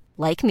role,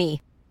 like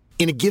me.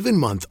 In a given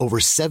month, over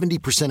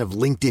 70% of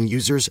LinkedIn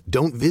users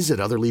don't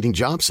visit other leading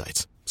job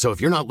sites. So if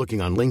you're not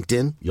looking on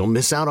LinkedIn, you'll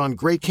miss out on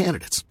great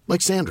candidates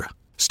like Sandra.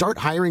 Start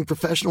hiring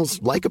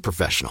professionals like a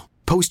professional.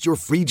 Post your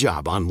free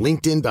job on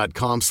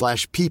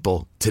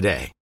linkedin.com/people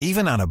today.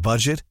 Even on a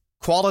budget,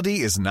 quality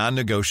is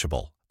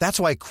non-negotiable. That's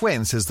why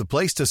Quince is the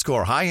place to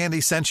score high-end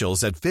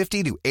essentials at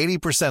 50 to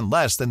 80%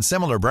 less than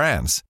similar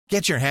brands.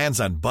 Get your hands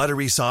on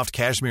buttery soft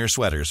cashmere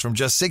sweaters from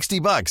just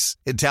 $60,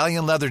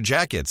 Italian leather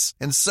jackets,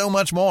 and so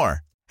much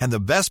more. And the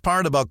best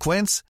part about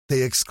Quince,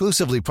 they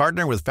exclusively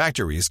partner with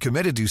factories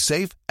committed to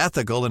safe,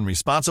 ethical, and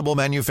responsible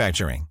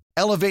manufacturing.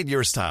 Elevate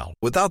your style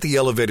without the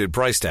elevated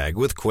price tag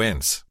with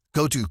Quince.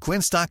 Go to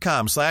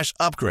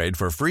quince.com/upgrade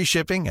for free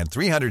shipping and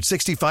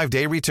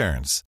 365-day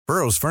returns.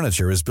 Burrow's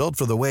furniture is built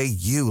for the way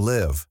you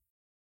live.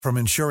 From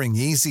ensuring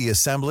easy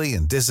assembly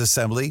and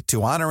disassembly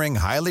to honoring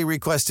highly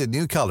requested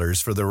new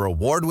colors for their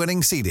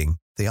award-winning seating,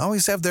 they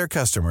always have their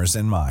customers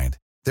in mind.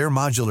 Their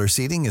modular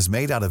seating is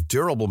made out of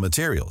durable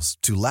materials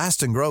to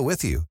last and grow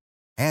with you.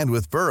 And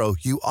with Burrow,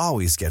 you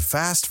always get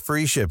fast,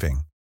 free shipping.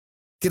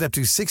 Get up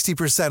to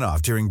 60%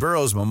 off during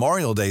Burrow's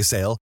Memorial Day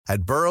sale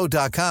at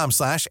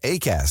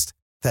burrow.com/ACAST.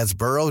 That's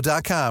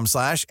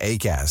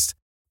burrow.com/ACAST.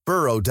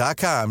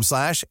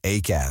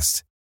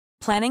 burrow.com/ACAST.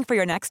 Planning for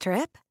your next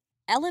trip?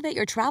 Elevate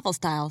your travel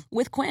style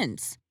with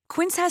Quince.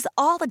 Quince has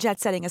all the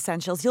jet-setting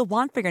essentials you'll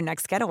want for your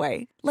next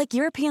getaway, like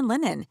European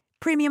linen,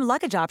 premium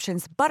luggage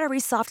options, buttery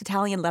soft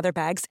Italian leather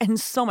bags,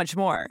 and so much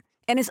more.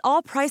 And is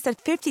all priced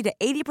at 50 to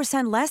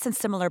 80% less than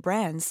similar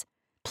brands.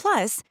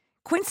 Plus,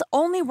 Quince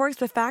only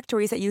works with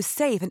factories that use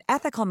safe and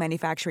ethical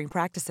manufacturing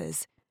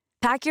practices.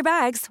 Pack your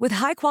bags with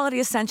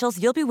high-quality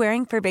essentials you'll be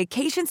wearing for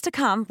vacations to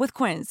come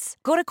with Quince.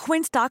 Go to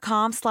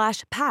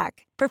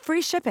quince.com/pack for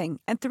free shipping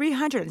and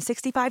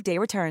 365-day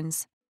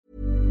returns.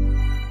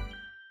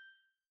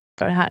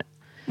 Det här.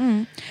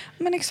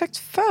 Men exakt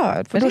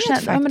för då,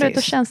 det men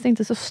då känns det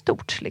inte så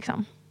stort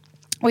liksom.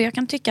 Och jag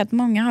kan tycka att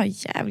många har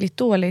jävligt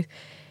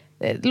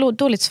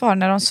dåligt svar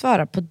när de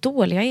svarar på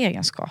dåliga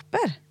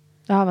egenskaper.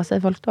 Ja, vad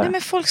säger folk då? Nej,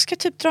 men folk ska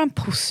typ dra en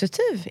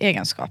positiv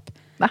egenskap.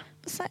 Va?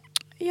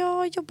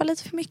 Jag jobbar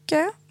lite för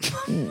mycket.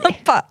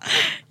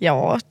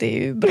 Ja, det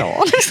är ju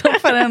bra liksom,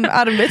 för en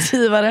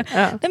arbetsgivare.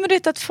 Ja. Nej, men du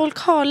vet att folk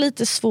har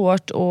lite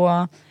svårt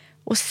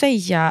att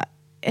säga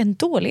en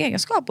dålig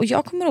egenskap. Och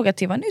jag kommer ihåg att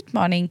det var en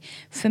utmaning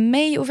för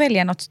mig att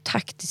välja något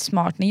taktiskt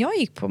smart när jag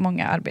gick på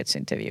många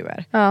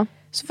arbetsintervjuer. Ja.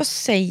 Så vad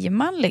säger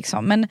man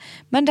liksom?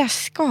 Men där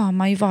ska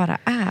man ju vara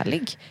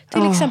ärlig.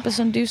 Till exempel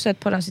som du sa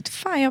på den sitt,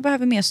 fan jag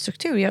behöver mer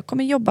struktur, jag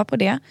kommer jobba på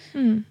det.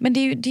 Men det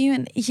är ju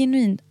en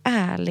genuin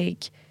ärlig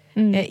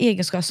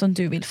egenskap som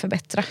du vill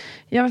förbättra.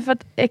 Ja, men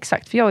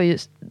exakt, för jag är ju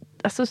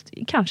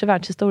kanske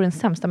världshistoriens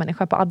sämsta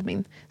människa på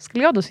admin.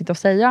 Skulle jag då sitta och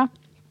säga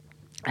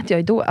att jag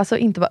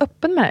inte var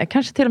öppen med det,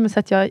 kanske till och med så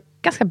att jag är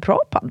ganska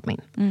bra på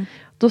admin.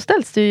 Då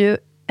ställs det ju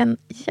en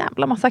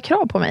jävla massa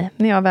krav på mig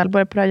när jag väl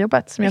börjar på det här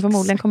jobbet som jag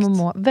förmodligen kommer att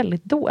må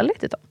väldigt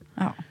dåligt utav.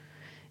 Ja.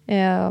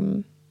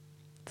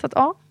 Så att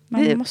ja,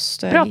 man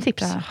måste bra hitta...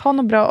 tips. Ha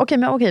något bra.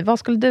 Okej, vad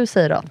skulle du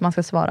säga då att man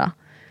ska svara?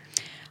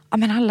 Ja,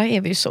 men alla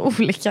är vi ju så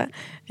olika.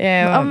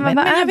 Men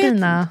vad är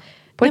dina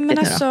på riktigt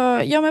nu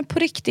då? Ja, men på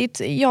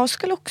riktigt. Jag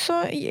skulle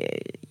också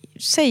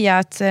säga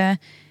att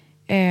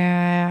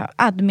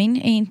admin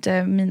är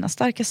inte mina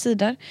starka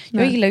sidor.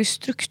 Jag gillar ju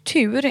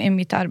struktur i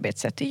mitt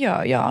arbetssätt. Det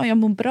gör jag. Jag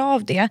mår bra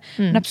av det.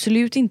 Men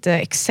absolut inte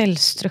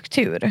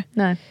Excel-struktur.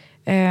 Nej.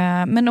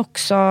 Men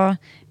också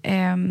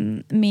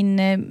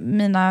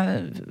mina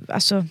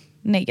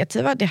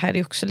negativa, det här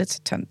är också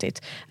lite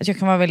töntigt, att jag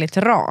kan vara väldigt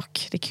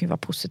rak. Det kan ju vara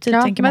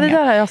positivt, tänker men många. Det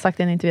där har jag sagt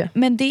i en intervju.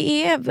 Men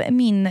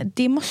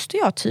det måste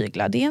jag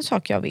tygla. Det är en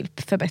sak jag vill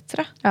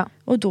förbättra. Ja.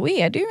 Och då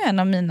är det ju en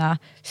av mina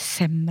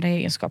sämre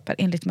egenskaper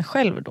enligt mig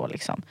själv då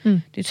liksom. Det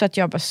är inte så att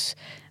jag bara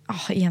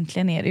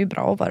egentligen är det ju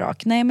bra att vara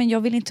rak. Nej, men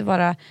jag vill inte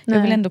vara,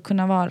 jag vill ändå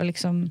kunna vara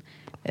liksom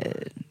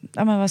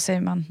men vad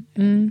säger man?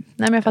 Nej,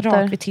 men jag fattar.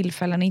 Rak vid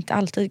tillfällen, inte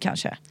alltid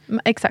kanske.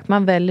 Exakt,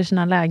 man väljer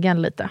sina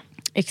lägen lite.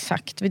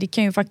 Exakt, för det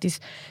kan ju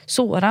faktiskt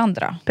såra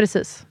andra.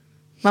 Precis.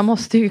 Man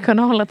måste ju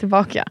kunna hålla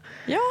tillbaka.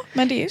 Ja,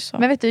 men det är ju så.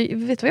 Men vet du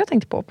vad jag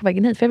tänkte på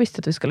vägen hit? För jag visste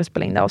att vi skulle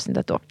spela in det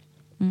avsnittet då.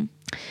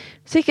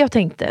 Så gick jag och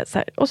tänkte så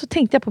här, och så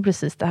tänkte jag på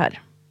precis det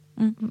här.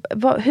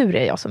 Hur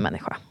är jag som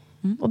människa?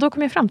 Och då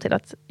kom jag fram till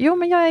att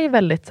men jag är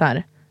väldigt så här,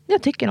 när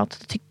jag tycker något,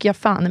 så tycker jag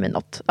fan i mig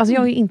något. Alltså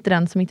jag är inte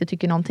den som inte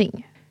tycker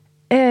någonting.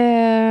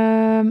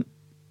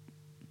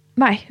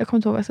 Nej, jag kommer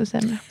inte ihåg vad jag ska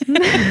säga.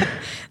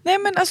 Nej,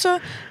 men alltså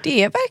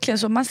det är verkligen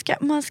så.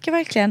 Man ska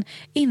verkligen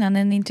innan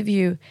en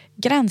intervju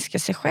granska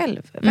sig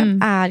själv.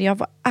 Vem är jag?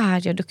 Vad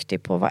är jag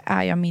duktig på? Vad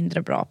är jag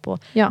mindre bra på?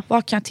 Ja.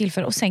 Vad kan jag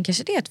tillföra? Och sen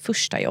kanske det är ett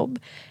första jobb.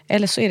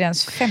 Eller så är det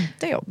ens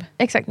 5:e jobb.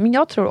 Exakt, men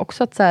jag tror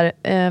också att så här,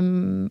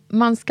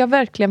 man ska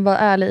verkligen vara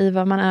ärlig i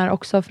vad man är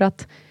också. För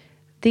att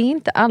det är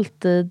inte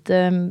alltid...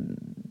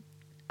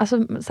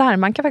 alltså så här,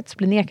 man kan faktiskt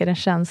bli nekad en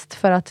tjänst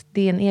för att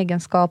det är en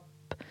egenskap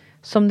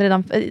som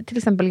redan, till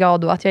exempel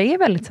jag då, att jag är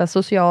väldigt så här,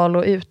 social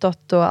och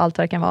utåt och allt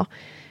vad det kan vara.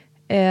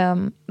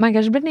 Man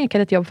kanske blir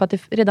nekad ett jobb för att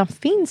det redan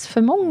finns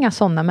för många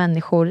sådana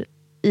människor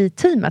i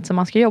teamet som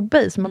man ska jobba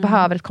i, så man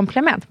behöver ett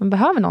komplement. Man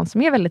behöver någon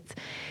som är väldigt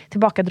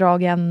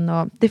tillbakadragen,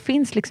 och det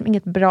finns liksom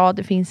inget bra,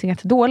 det finns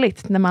inget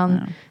dåligt när man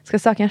ska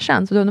söka en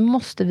tjänst. Och du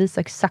måste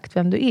visa exakt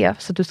vem du är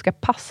så att du ska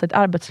passa ett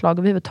arbetslag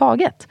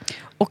överhuvudtaget.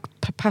 Och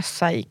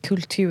passa i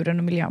kulturen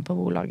och miljön på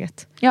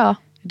bolaget. Ja.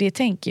 Det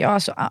tänker jag,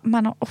 alltså,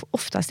 man har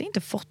oftast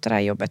inte fått det här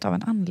jobbet av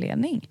en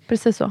anledning.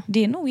 Precis så.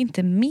 Det är nog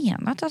inte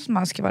menat att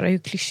man ska vara hur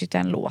klyschigt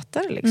den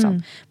låter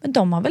liksom. Men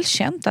de har väl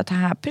känt att den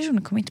här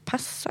personen kommer inte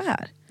passa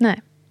här.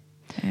 Nej.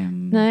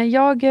 Nej,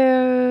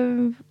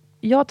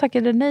 jag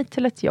tackade nej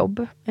till ett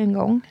jobb en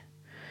gång.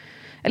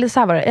 Eller så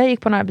här var det, jag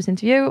gick på en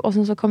arbetsintervju och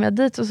sen så kom jag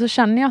dit och så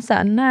känner jag så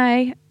här,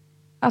 nej,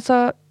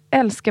 alltså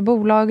älskar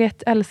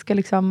bolaget, älskar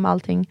liksom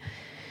allting.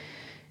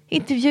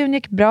 Intervjun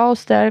gick bra och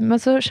så där, men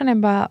så kände jag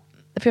bara,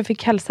 för jag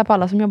fick hälsa på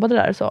alla som jobbade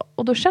där och så.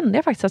 Och då kände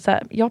jag faktiskt att så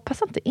här, jag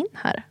passar inte in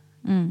här.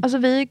 Alltså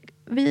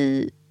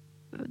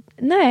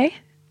nej.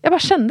 Jag bara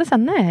kände så här,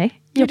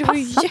 nej. Jag det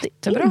passar var ju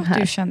jättebra inte in här.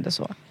 att du kände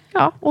så.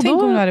 Ja, och tänk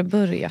då, om du hade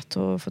börjat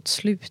och fått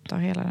sluta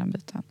hela den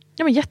biten.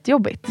 Ja, men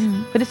jättejobbigt.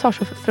 För det tar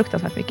så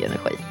fruktansvärt mycket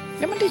energi.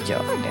 Ja, men det gör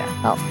det.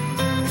 Ja.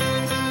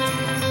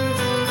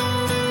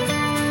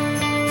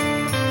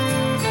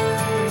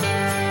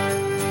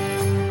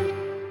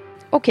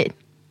 Okej.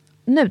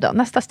 Nu då,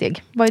 nästa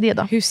steg. Vad är det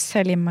då? Hur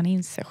säljer man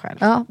in sig själv?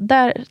 Ja,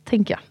 där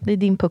tänker jag. Det är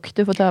din puck.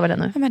 Du får ta över den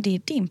nu. Ja, men det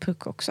är din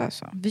puck också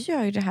alltså. Vi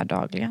gör ju det här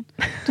dagligen.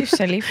 Du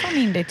säljer fan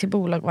in dig till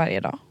bolag varje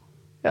dag.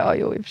 Ja,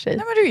 jo, i och för sig.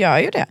 Nej, men du gör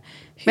ju det.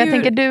 Men jag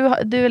tänker,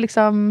 du är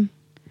liksom...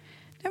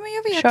 Nej, men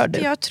jag vet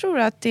inte. Jag tror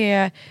att det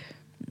är...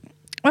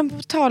 Men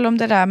på tal om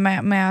det där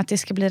med att det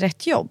ska bli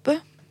rätt jobb,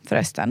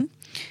 förresten.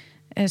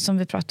 Som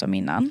vi pratade om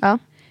innan. Ja.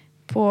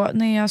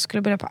 När jag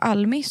skulle börja på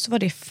Almi så var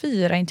det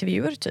 4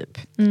 intervjuer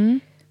typ. Mm.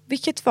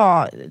 Vilket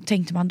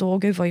tänkte man då,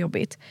 gud vad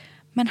jobbigt.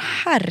 Men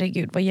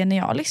herregud vad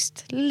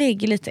genialiskt.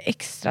 Lägg lite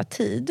extra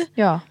tid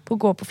på att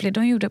gå på fler.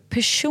 De gjorde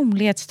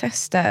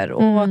personlighetstester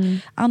och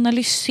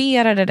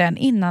analyserade den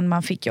innan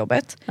man fick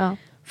jobbet. Ja.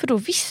 För då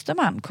visste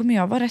man, kommer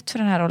jag vara rätt för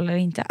den här rollen eller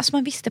inte? Alltså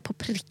man visste på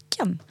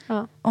pricken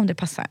om det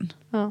passade en.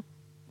 Ja.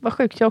 Vad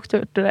sjukt, jag också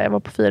gjort det där. Jag var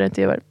på 4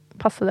 intervjuer.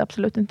 Passade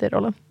absolut inte i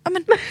rollen. Ja,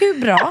 men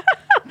hur bra?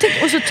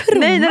 Och så tror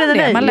nej,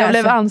 det. Man jag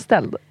blev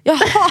anställd. Jaha.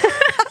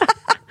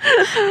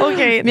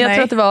 Okay, men jag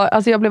tror att det var,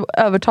 alltså jag blev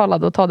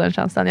övertalad att ta den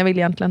tjänsten. Jag ville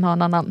egentligen ha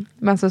en annan.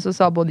 Men så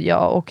sa både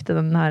jag och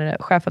den här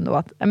chefen då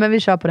att men vi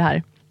kör på det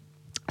här.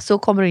 Så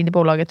kommer du in i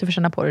bolaget, du får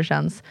känna på hur det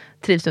känns.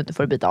 Trivs du inte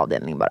får du byta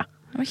avdelning bara.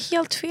 Det var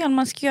helt fel,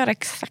 man ska göra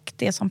exakt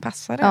det som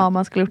passar. Ja,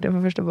 man skulle gjort det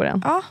från första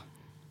början. Ja.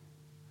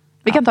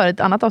 Vi kan ta ett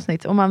annat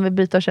avsnitt om man vill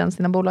byta tjänst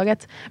inom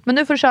bolaget. Men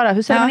nu får du köra,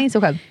 hur säljer man in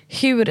sig själv?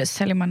 Hur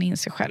säljer man in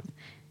sig själv?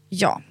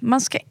 Ja,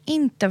 man ska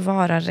inte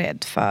vara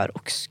rädd för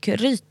att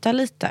skryta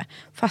lite.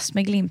 Fast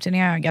med glimten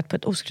i ögat på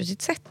ett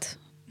oskrytigt sätt.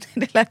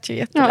 Det lät ju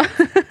jättebra.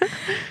 Ja.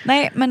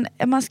 Nej, men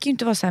man ska ju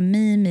inte vara så här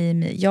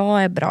mi.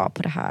 Jag är bra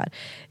på det här.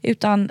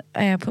 Utan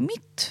på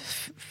mitt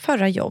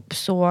förra jobb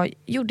så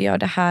gjorde jag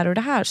det här och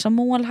det här. Så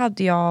mål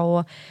hade jag.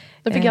 Och,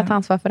 då fick jag ta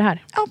ansvar för det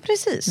här. Ja,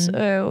 precis.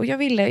 Och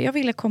jag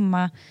ville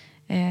komma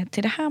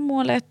till det här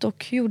målet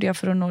och hur gjorde jag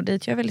för att nå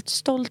dit. Jag är väldigt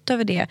stolt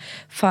över det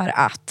för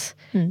att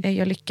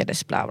jag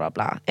lyckades bla bla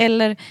bla.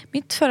 Eller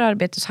mitt förra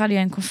arbete så hade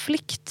jag en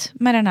konflikt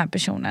med den här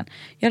personen.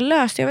 Jag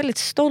är väldigt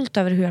stolt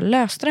över hur jag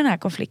löste den här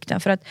konflikten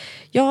för att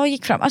jag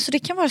gick fram. Alltså det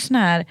kan vara såna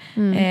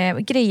här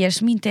grejer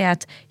som inte är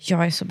att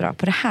jag är så bra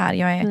på det här.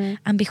 Jag är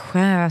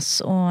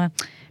ambitiös och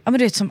ja men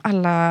du vet som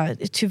alla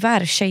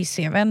tyvärr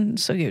tjej-CV:n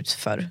såg ut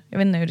för. Jag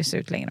vet inte hur det ser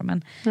ut längre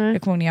men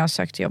jag kommer ihåg när jag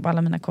sökte jobb,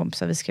 alla mina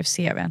kompisar vi skrev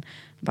CV:n.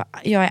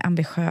 Jag är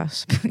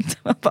ambitiös.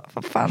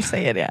 Vad fan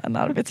säger det en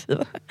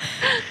arbetsgivare?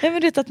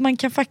 Jag vet att man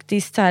kan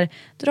faktiskt här,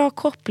 dra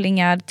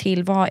kopplingar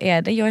till vad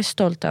är det jag är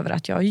stolt över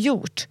att jag har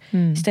gjort.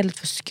 Istället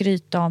för att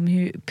skryta om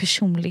hur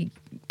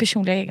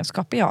personliga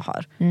egenskaper jag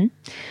har.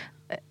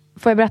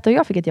 Får jag berätta hur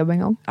jag fick ett jobb en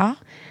gång? Ja.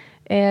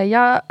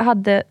 Jag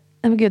hade,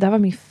 det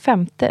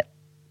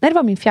här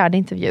var min 4:e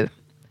intervju.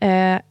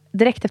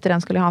 Direkt efter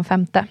den skulle jag ha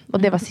en 5:e.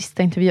 Och det var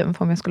sista intervjun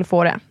för om jag skulle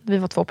få det. Vi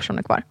var 2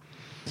 personer kvar.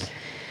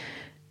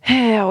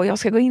 Och jag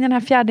ska gå in i den här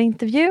 4:e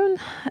intervjun.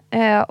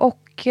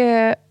 Och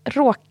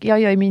jag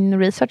gör min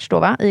research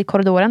då i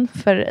korridoren.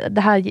 För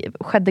det här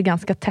skedde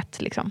ganska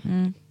tätt liksom.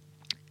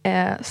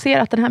 Ser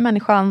att den här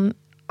människan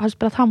har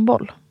spelat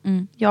handboll.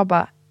 Jag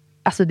bara,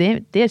 alltså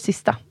det är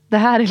sista. Det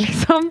här är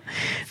liksom,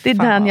 det är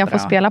den jag får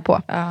spela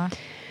på.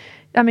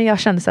 Ja, men jag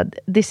kände så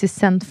att this is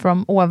sent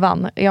from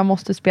ovan. Jag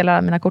måste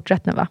spela mina kort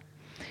rätt nu va.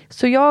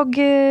 Så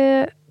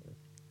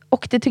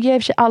och det tycker jag i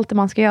och för sig alltid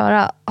man ska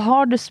göra.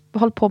 Har du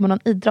hållit på med någon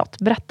idrott,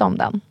 berätta om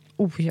den.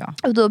 Ja.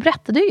 Och då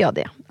berättade jag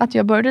det. Att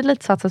jag började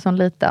lite satsa som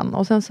liten.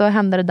 Och sen så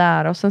hände det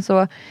där. Och sen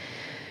så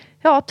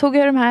tog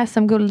jag de här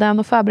SM-gulden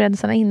och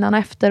förberedelserna innan och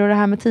efter. Och det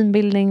här med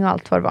teambuilding och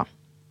allt vad det var.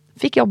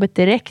 Fick jobbet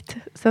direkt.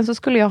 Sen så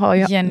skulle jag ha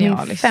min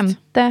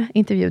 5:e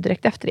intervju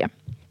direkt efter det.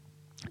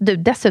 Du,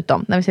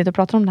 dessutom, när vi sitter och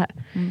pratar om det här.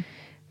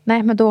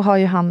 Nej, men då har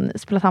ju han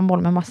spelat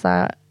handboll med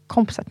massa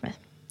kompisar med mig.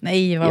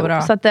 Nej, vad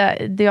bra. Så att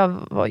det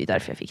var ju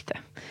därför jag fick det.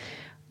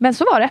 Men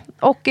så var det.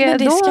 Och, men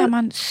det ska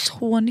man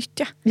så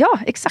nyttja. Ja,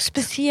 exakt.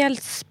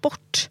 Speciellt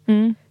sport.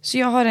 Så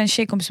jag har en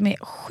tjejkompis som är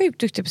sjukt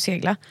duktig på att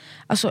segla.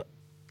 Alltså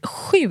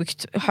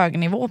sjukt hög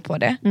nivå på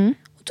det.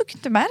 Och tog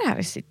inte med det här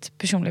i sitt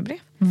personliga brev.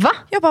 Va?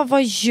 Jag bara,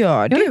 vad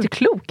gör du? Jag är inte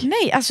klok.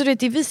 Nej, alltså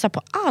det visar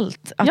på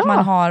allt. Att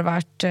man har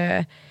varit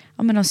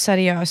någon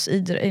seriös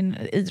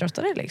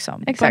idrottare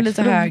liksom. Exakt, på en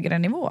lite högre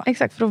nivå.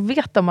 Exakt, för då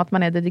vet de att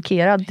man är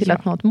dedikerad till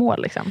att nå ett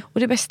mål liksom. Och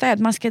det bästa är att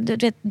man ska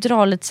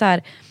dra lite så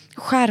här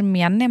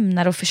skärmiga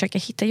nämnare och försöka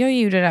hitta. Jag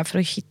gör det där för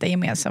att hitta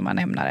gemensamma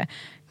nämnare.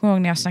 Kommer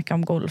ihåg när jag snackade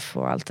om golf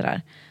och allt det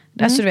där.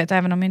 Alltså du vet,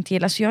 även om jag inte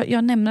gillar. Så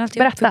jag nämner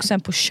alltid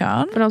uppvuxen på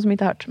kön. För de som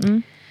inte har hört.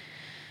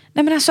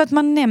 Nej men alltså att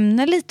man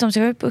nämner lite om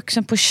sig. Jag är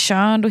uppvuxen på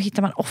kön. Då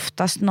hittar man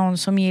oftast någon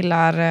som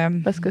gillar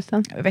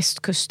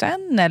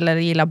västkusten. Eller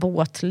gillar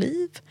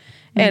båtliv.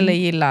 Eller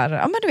gillar,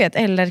 ja men du vet,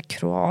 eller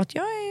kroat.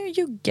 Jag är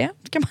jugge,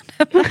 kan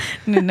man nämna.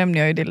 Nu nämner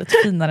jag ju det lite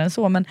finare än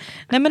så. Men,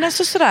 nej men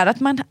alltså sådär, att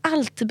man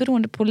alltid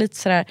beroende på lite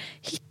sådär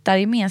hittar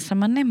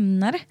gemensamma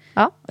nämnare.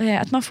 Ja.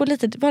 Att man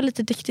får vara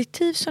lite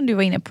detektiv som du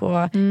var inne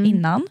på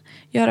innan.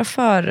 Göra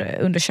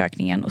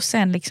förundersökningen och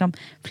sen liksom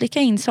flika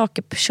in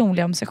saker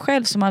personliga om sig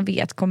själv som man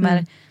vet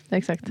kommer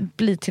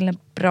bli till en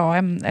bra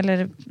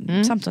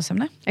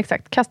samtalsämne.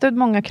 Exakt, kasta ut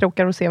många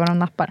krokar och se vad de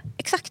nappar.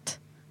 Exakt.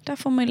 Där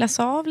får man ju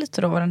läsa av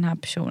lite då vad den här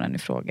personen i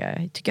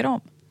fråga tycker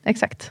om.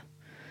 Exakt.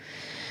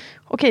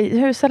 Okej,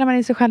 hur säljer man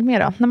in sig själv mer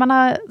då? När man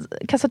har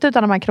kastat ut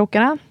alla de här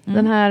krokarna,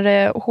 den här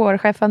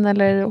HR-chefen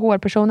eller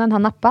HR-personen har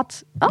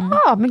nappat.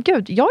 Men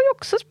gud, jag har ju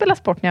också spelat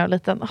sport när jag var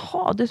liten.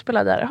 Jaha, du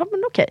spelar där. Ja,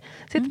 men okej.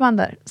 Sitter man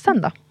där.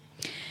 Sen då?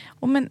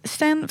 Och men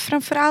sen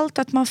framförallt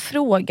att man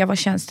frågar vad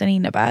tjänsten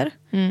innebär.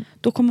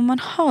 Då kommer man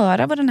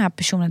höra vad den här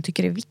personen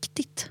tycker är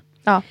viktigt.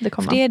 Ja, det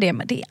kommer för det är det,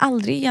 men det är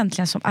aldrig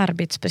egentligen som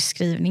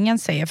arbetsbeskrivningen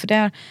säger. För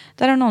där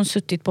har någon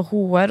suttit på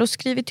HR och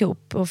skrivit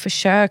ihop och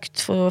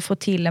försökt få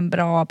till en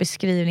bra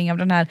beskrivning av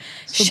den här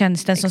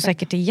tjänsten som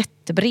säkert är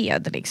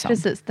jättebred. Liksom.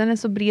 Precis, den är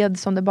så bred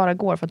som det bara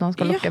går för att de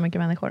ska locka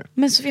mycket människor.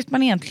 Men så vet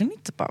man egentligen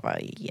inte bara, vad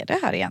är det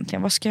här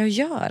egentligen? Vad ska jag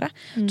göra?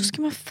 Då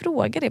ska man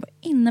fråga det. Vad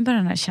innebär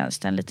den här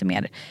tjänsten? Lite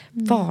mer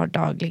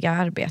vardagliga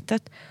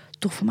arbetet.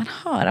 Då får man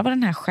höra vad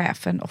den här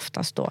chefen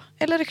oftast då,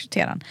 eller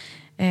rekryteraren,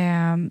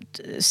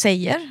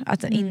 säger att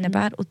den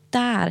innebär. Och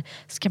där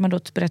ska man då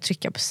börja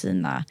trycka på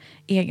sina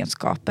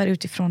egenskaper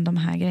utifrån de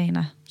här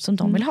grejerna som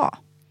de vill ha.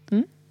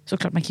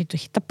 Såklart man kan ju inte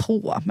hitta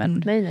på,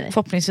 men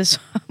förhoppningsvis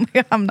har man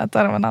ju hamnat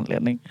där av en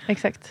anledning.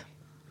 Exakt.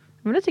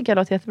 Men det tycker jag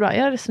låter jättebra.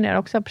 Jag resonerar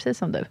också precis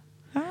som du.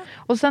 Ja.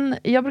 Och sen,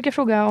 jag brukar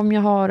fråga om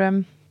jag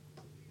har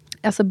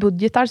alltså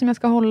budgetar som jag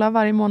ska hålla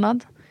varje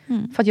månad.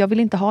 För att jag vill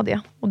inte ha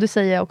det. Och det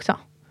säger jag också.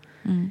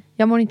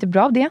 Jag mår inte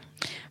bra av det.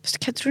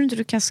 Fast jag tror inte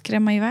du kan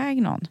skrämma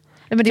iväg någon.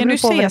 Nej, men det kan du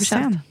säga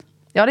sen?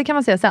 Ja, det kan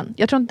man säga sen.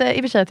 Jag tror inte i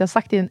och för sig att jag har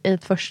sagt det i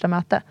ett första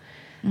möte.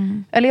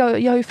 Eller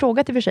jag har ju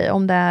frågat i och för sig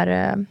om det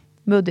är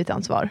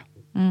budgetansvar.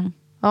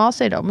 Ja,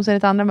 säger de. Och så är det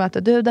ett andra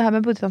möte. Du, det här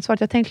med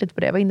budgetansvaret, jag har tänkt lite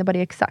på det. Vad innebär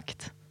det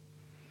exakt?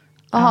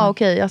 Jaha,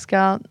 okej. Jag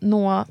ska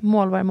nå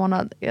mål varje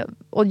månad.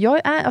 Och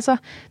jag är, alltså...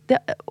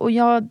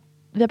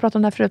 vi har pratat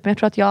om det här förut, men jag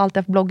tror att jag alltid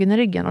haft bloggen i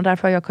ryggen. Och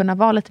därför har jag kunnat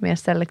vara lite mer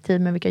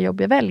selektiv med vilka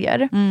jobb jag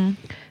väljer.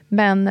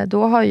 Men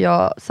då har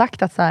jag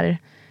sagt att så här...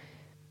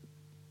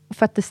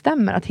 För att det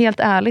stämmer, att helt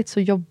ärligt så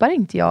jobbar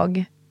inte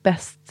jag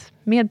bäst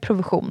med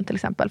provision till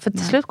exempel. För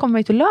till slut kommer man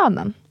ju till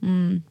lönen.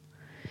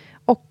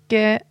 Och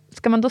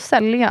ska man då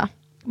sälja...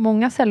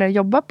 Många säljare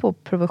jobbar på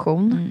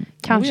provision.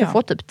 Kanske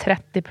får typ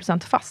 30%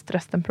 fast,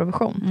 resten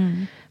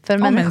provision. För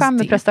en människa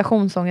med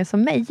prestationsångest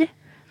som mig,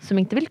 som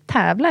inte vill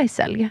tävla i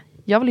sälj.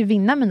 Jag vill ju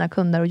vinna mina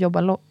kunder och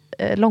jobba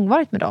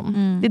långvarigt med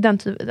dem. Det är den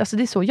alltså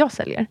det är så jag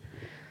säljer.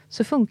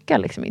 Så funkar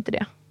liksom inte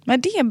det.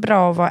 Men det är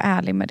bra att vara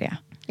ärlig med det.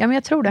 Ja, men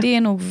jag tror det. Det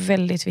är nog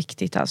väldigt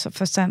viktigt alltså,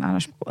 för sen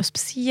annars,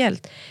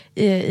 speciellt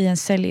i en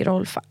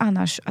säljroll, för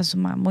annars, alltså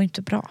man mår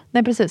inte bra.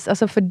 Nej, precis.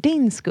 Alltså för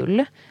din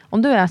skull,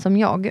 om du är som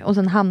jag och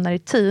sen hamnar i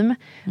team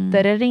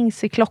där det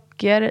rings i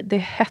klockor, det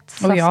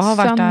hetsas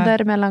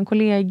sönder mellan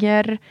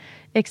kollegor.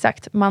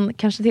 Exakt, man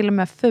kanske till och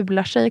med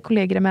fular sig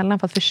kollegor emellan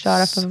för att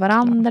förstöra för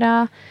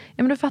varandra.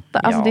 Ja, men du fattar,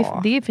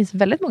 alltså det finns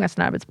väldigt många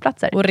sådana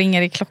arbetsplatser. Och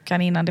ringer i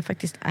klockan innan det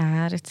faktiskt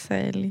är ett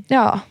sälj.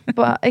 Ja,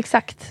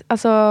 exakt.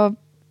 Alltså...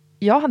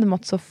 Jag hade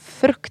mått så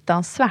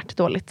fruktansvärt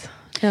dåligt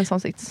i en sån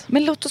sits.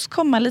 Men låt oss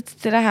komma lite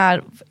till det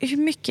här. Hur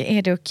mycket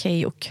är det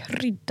okej att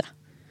krydda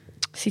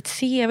sitt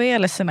CV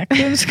eller sina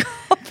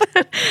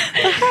kunskaper?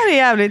 Det här är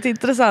jävligt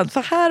intressant.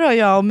 För här har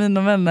jag och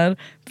mina vänner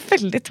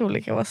väldigt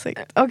olika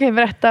åsikter. Okej,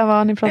 berätta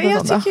vad ni pratar om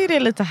då. Jag tycker det är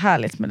lite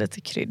härligt med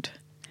lite krydd.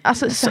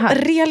 Alltså så här.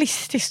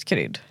 Realistiskt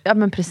krydd. Ja,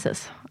 men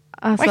precis.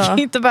 Alltså... Man kan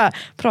inte bara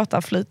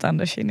prata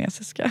flytande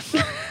kinesiska.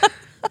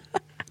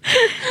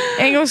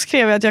 En gång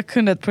skrev jag att jag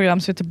kunde ett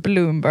program som heter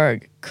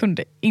Bloomberg.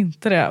 Kunde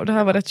inte det. Och det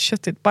här var ett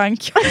köttigt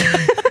bankjobb.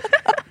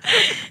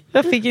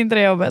 Jag fick inte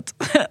det jobbet.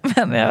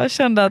 Men jag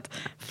kände att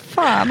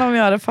fan om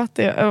jag hade fått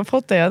det,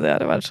 att jag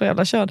hade varit så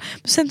jävla körd.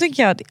 Men sen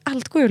tycker jag att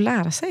allt går att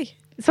lära sig.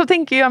 Så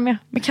tänker jag med.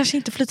 Men kanske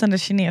inte flytande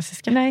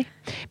kinesiska. Nej.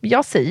 Men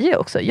jag säger ju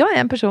också, jag är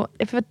en person,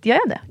 för att jag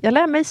är det. Jag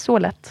lär mig så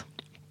lätt.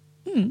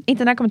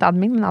 Inte när jag kommer till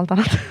admin, men allt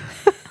annat.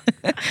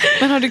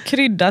 Men har du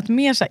kryddat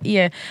mer så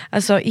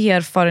alltså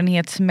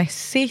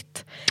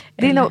erfarenhetsmässigt?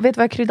 Det är vet du vad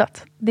jag har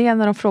kryddat? Det är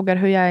när de frågar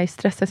hur jag är i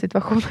stressiga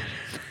situationer.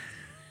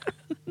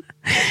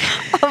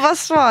 Vad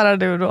svarar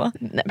du då?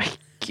 Nej men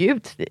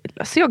gud,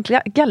 alltså jag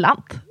är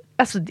galant.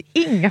 Alltså det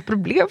är inga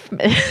problem för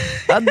mig.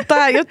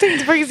 Jag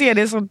tänkte faktiskt ge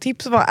det som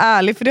tips att vara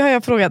ärlig. För det har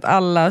jag frågat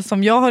alla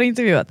som jag har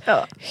intervjuat.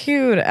 Ja.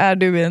 Hur är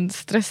du i en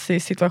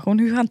stressig situation?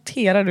 Hur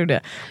hanterar du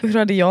det? Och hur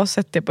hade jag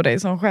sett det på dig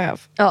som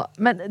chef? Ja,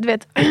 men du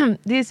vet,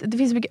 det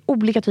finns mycket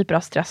olika typer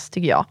av stress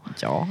tycker jag.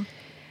 Ja.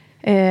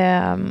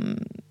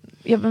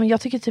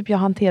 Jag tycker typ jag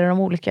hanterar de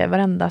olika i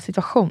varenda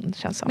situation,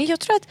 känns som. Men jag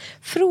tror att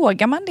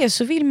frågar man det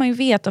så vill man ju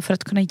veta för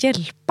att kunna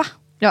hjälpa.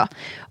 Ja,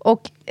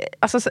 och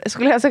alltså,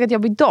 skulle jag säga att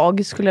jag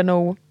idag skulle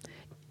nog...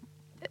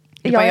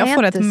 Jag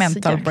får ett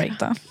mental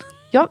breakdown.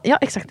 Ja,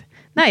 exakt.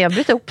 Nej, jag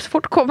bryter upp så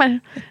fort kommer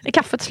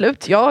kaffet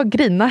slut. Jag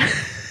grinar.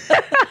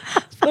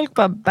 Folk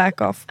bara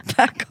back off.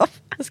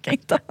 Jag ska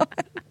inte ha.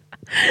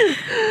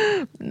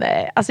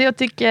 Nej, alltså jag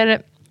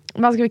tycker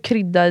man ska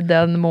krydda i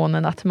den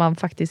månen att man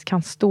faktiskt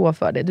kan stå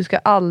för det. Du ska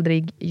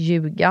aldrig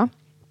ljuga.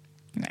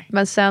 Nej.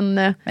 Men sen...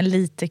 Men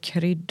lite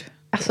krydd.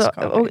 Alltså,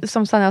 och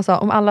som Sanja sa,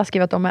 om alla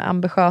skriver att de är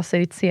ambitiösa i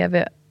ditt CV,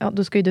 ja,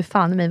 då ska ju du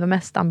fan mig vara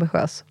mest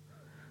ambitiös.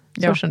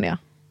 Så känner jag.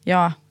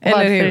 Ja, eller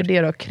varför hur? Är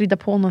det då? Krydda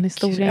på någon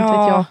historia, inte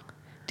vet jag.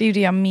 Det är ju det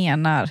jag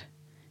menar.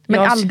 Men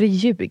aldrig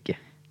ljug.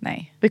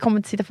 Nej. Vi kommer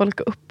inte sitta folk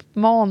och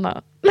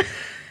uppmana.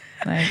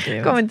 Nej,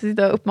 vi kommer inte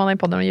sitta och uppmana i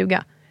podden och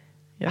ljuga.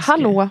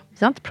 Hallå,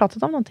 vi har inte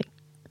pratat om någonting.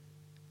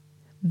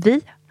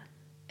 Vi,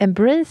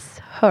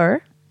 Embrace Her,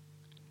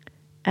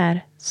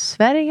 är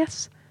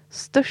Sveriges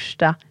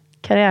största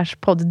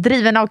karriärspodd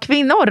driven av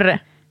kvinnor.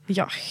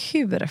 Ja,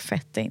 hur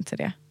fett är inte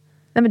det?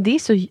 Nej, men det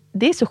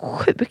är så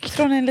sjukt.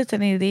 Från en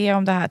liten idé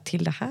om det här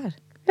till det här.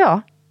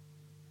 Ja.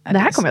 Ja, Det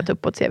här är kommer så. jag ta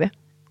upp på ett CV.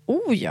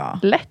 Oh ja.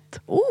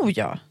 Lätt. Oh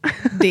ja.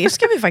 Det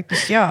ska vi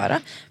faktiskt göra.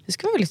 Vi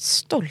ska vara väldigt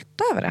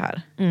stolta över det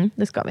här.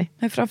 Det ska vi.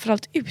 Men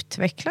framförallt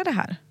utveckla det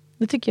här.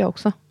 Det tycker jag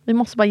också. Vi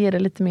måste bara ge det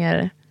lite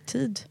mer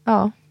Tid.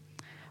 Ja.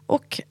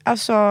 Och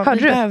alltså,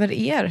 vi behöver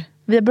er.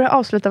 Vi börjar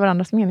avsluta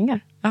varandras meningar.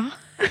 Ja.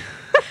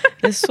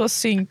 Det är så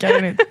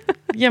synkade nu.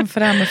 Jämför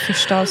det här med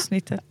första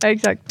avsnittet. Ja,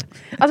 exakt.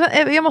 Alltså,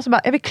 jag måste bara,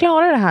 är vi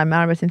klara det här med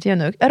arbetsintervju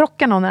nu?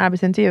 Rockar någon en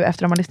arbetsintervju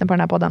efter att man lyssnat på den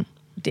här podden?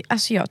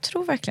 Alltså jag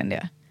tror verkligen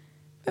det.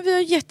 Men vi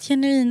har gett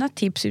genuina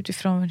tips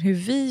utifrån hur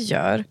vi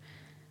gör.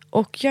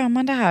 Och gör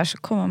man det här så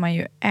kommer man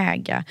ju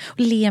äga. Och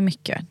le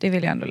mycket, det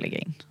vill jag ändå lägga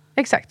in.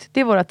 Exakt, det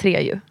är våra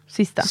 3 ju.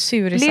 Sista.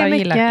 Surisar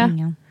gillar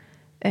ingen.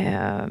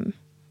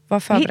 Var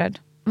förberedd.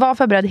 Var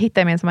förberedd,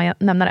 hitta gemensamma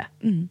nämnare.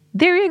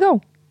 There you go.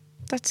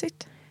 That's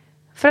it.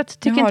 För att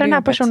tycker inte den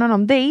här personen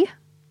om dig,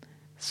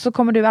 så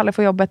kommer du aldrig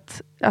få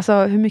jobbet.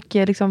 Alltså hur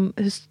mycket liksom,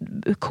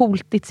 hur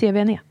coolt ditt CV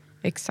är.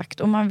 Exakt,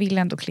 och man vill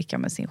ändå klicka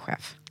med sin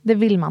chef. Det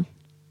vill man.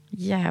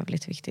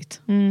 Jävligt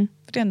viktigt.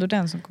 För det är ändå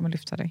den som kommer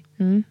lyfta dig.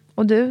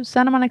 Och du,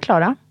 sen när man är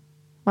klara,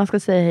 man ska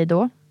säga hej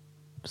då.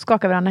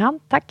 Skaka varandra i hand,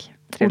 tack.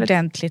 Trevligt.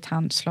 Ordentligt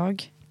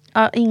handslag.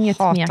 Ja, inget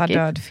Hata mjäkigt.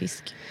 död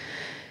fisk.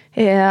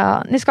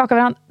 Ni skakar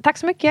varandra. Tack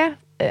så mycket.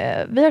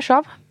 Vi hörs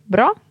av.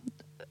 Bra.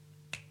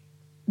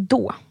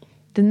 Då.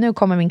 Nu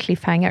kommer min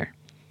cliffhanger.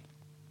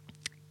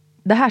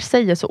 Det här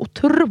säger så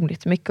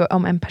otroligt mycket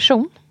om en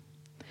person.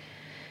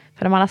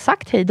 För när man har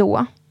sagt hej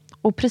då,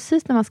 och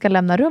precis när man ska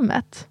lämna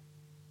rummet,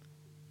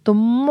 då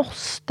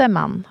måste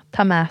man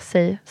ta med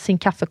sig sin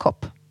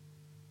kaffekopp.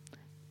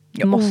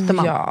 Måste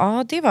man.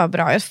 Ja, det var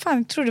bra.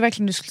 Jag trodde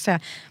verkligen du skulle säga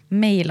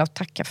mejla och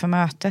tacka för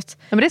mötet.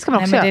 Ja, men det ska man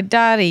också men det göra.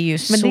 där är ju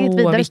Men det är ett så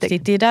vidare viktigt.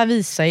 steg. Det där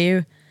visar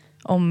ju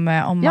om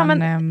Ja, man...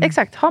 men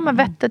exakt. Har man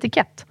vett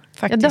etikett?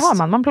 Ja, Faktiskt. det har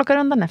man. Man plockar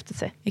undan efter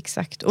sig.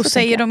 Exakt. Och Så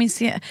säger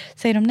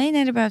tänker de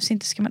nej det behövs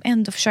inte, ska man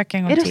ändå försöka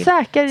en gång Är till. du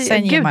säker?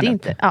 Sen ger Gud, man det är upp.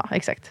 inte. Ja,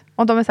 exakt.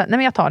 Om de är så här, nej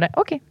men jag tar det.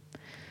 Okej.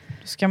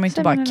 Då ska man inte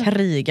Sen bara är det-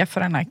 kriga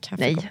för den här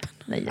kaffekoppen.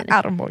 Nej.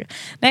 Armbåge.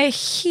 Nej,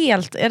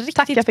 helt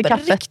Tacka för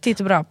kaffet.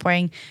 riktigt bra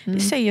poäng. Det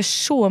säger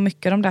så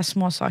mycket, de där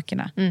små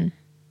sakerna.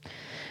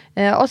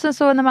 Och sen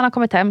så när man har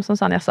kommit hem, som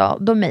Sanja sa,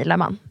 då mejlar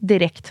man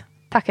direkt.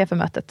 Tackar för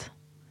mötet.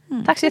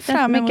 Tack så Ser fram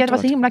emot jättemycket. Det var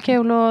så åt. himla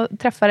kul att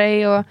träffa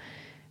dig. Och,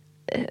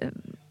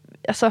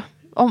 alltså,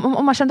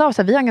 om man kände av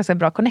sig, vi har en ganska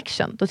bra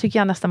connection, då tycker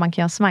jag nästan man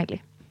kan göra en smiley.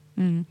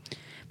 Men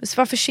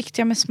så var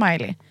försiktiga med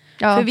smiley.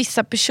 Ja. För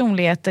vissa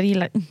personligheter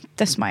gillar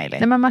inte smiley.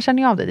 Nej, men man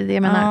känner ju av det, det är det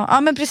jag menar.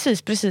 Ja, men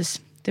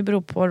precis. Det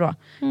beror på då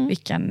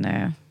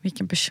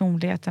vilken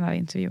personlighet den här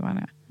intervjuaren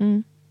är.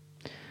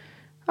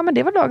 Ja, men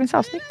det var dagens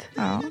avsnitt.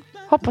 Ja.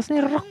 Hoppas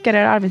ni rockar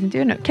er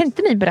arbetsintervju nu. Kan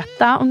inte ni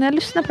berätta om ni har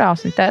lyssnat på det här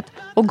avsnittet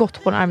och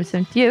gått på en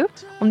arbetsintervju,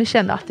 om ni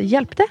kände att det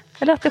hjälpte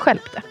eller att det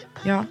stjälpte?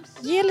 Ja,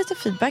 ge lite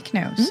feedback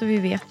nu så vi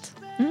vet.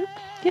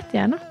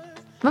 Jättegärna.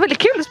 Det var väldigt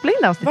kul att spela in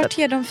det här avsnittet. Vart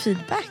ger de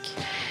feedback?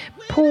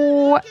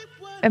 På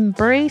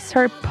Embrace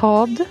Her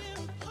Pod.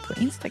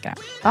 På Instagram.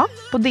 Ja,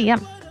 på DM.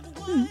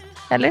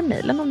 Eller i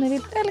mejlen om ni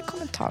vill. Eller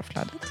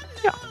kommentarflödet.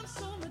 Ja.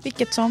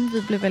 Vilket som,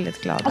 vi blir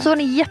väldigt glada. Och så var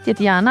ni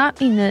jättegärna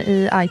inne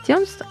i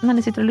iTunes när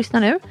ni sitter och lyssnar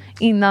nu,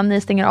 innan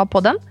ni stänger av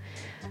podden.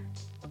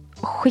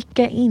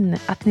 Skicka in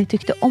att ni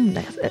tyckte om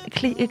det.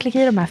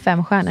 Klicka i de här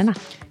 5 stjärnorna.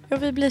 Ja,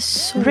 vi blir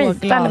så Rita, eller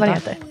glada. vad det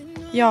heter.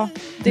 Ja,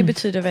 det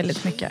betyder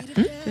väldigt mycket.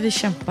 För vi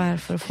kämpar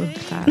för att få upp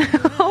det här.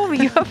 Ja, vi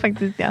gör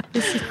faktiskt det.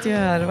 Vi sitter ju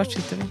här, vart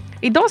sitter vi?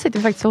 Idag sitter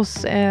vi faktiskt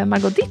hos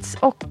Margot Ditz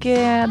och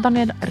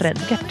Daniel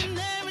Redgert.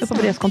 Uppe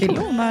på deras Vi kontor.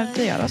 lånar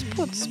deras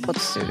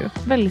poddstudio.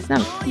 Väldigt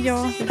snällt.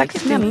 Ja, Tack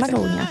snälla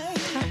Gonja.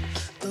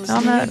 Ja,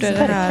 Ni men gjorde det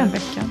här verkligen.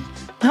 veckan.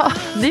 Ja,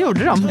 det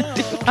gjorde de.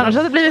 Annars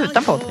hade det blivit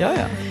utan podd. Ja.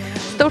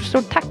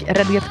 Stort tack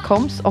Redgert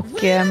Koms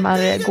och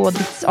Margot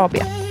Ditz AB.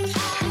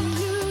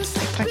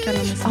 Tack alla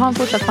ni. Ha en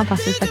fortsatt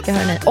fantastisk vecka,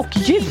 hörni. Och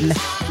jul!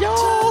 Ja!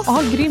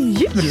 Ha en grym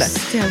jul!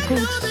 Just det, god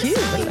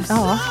jul.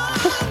 Ja,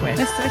 puss på er.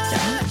 Nästa vecka.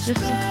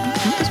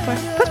 Puss på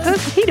er.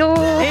 Puss, hej då!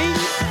 Hej.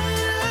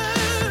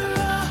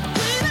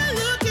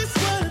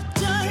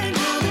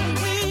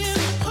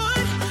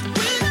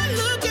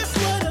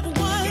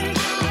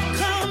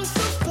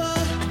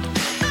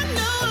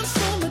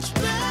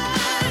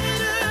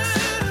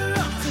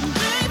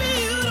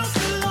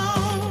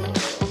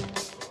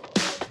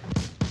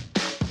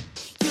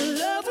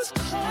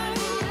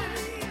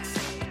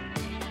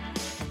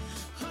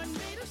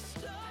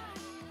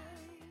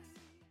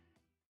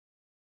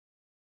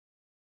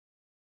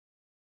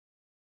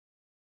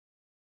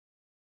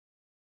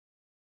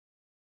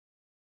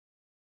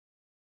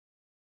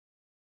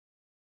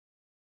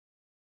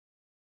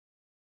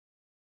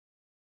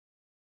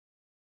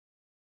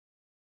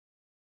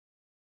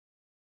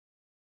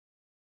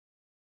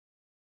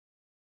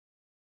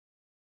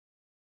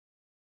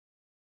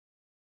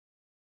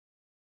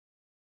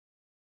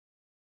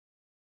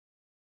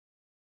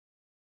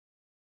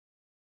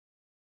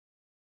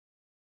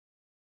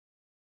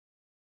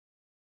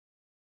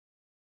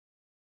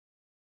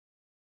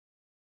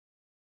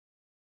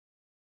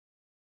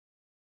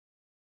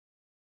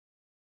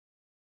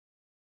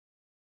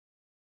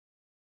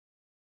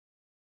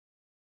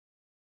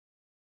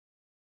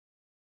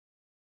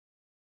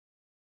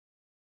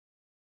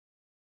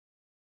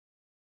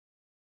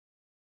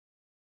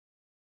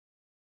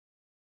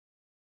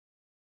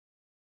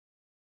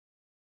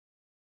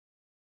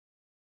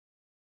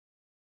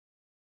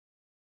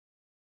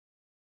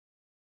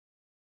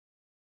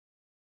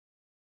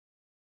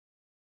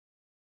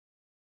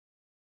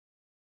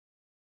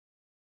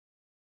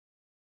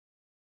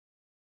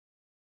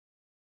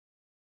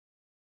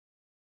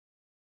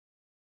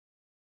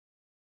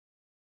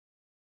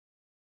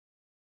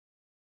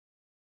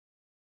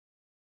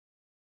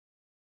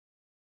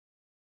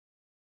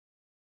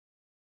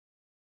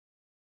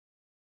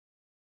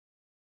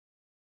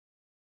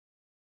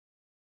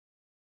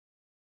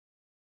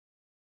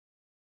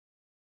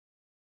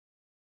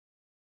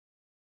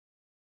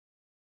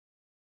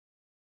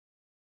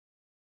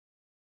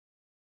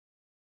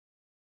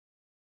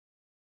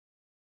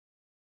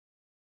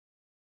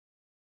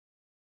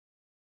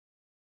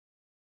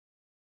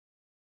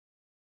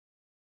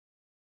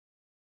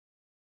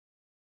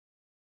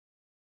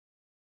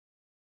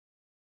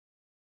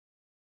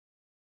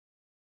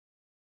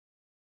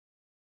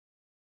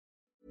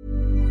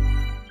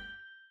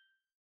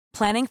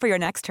 Planning for your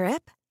next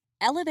trip?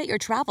 Elevate your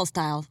travel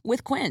style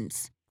with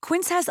Quince.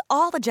 Quince has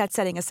all the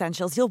jet-setting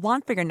essentials you'll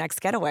want for your next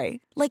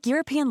getaway, like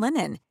European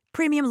linen,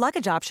 premium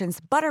luggage options,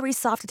 buttery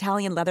soft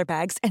Italian leather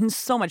bags, and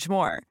so much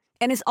more.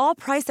 And is all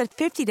priced at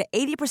 50 to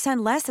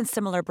 80% less than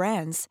similar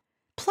brands.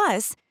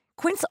 Plus,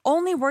 Quince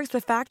only works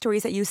with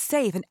factories that use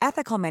safe and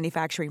ethical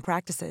manufacturing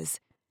practices.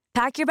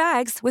 Pack your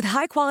bags with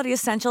high-quality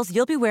essentials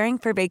you'll be wearing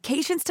for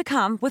vacations to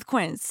come with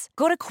Quince.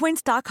 Go to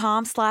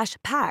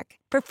quince.com/pack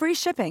for free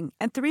shipping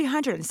and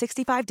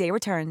 365-day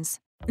returns.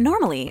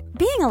 Normally,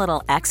 being a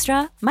little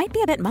extra might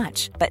be a bit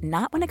much, but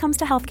not when it comes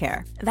to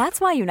healthcare. That's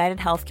why United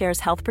Healthcare's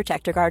Health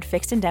Protector Guard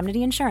fixed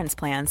indemnity insurance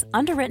plans,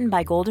 underwritten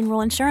by Golden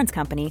Rule Insurance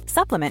Company,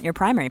 supplement your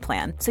primary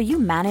plan so you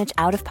manage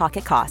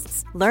out-of-pocket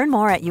costs. Learn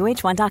more at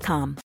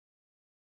uh1.com.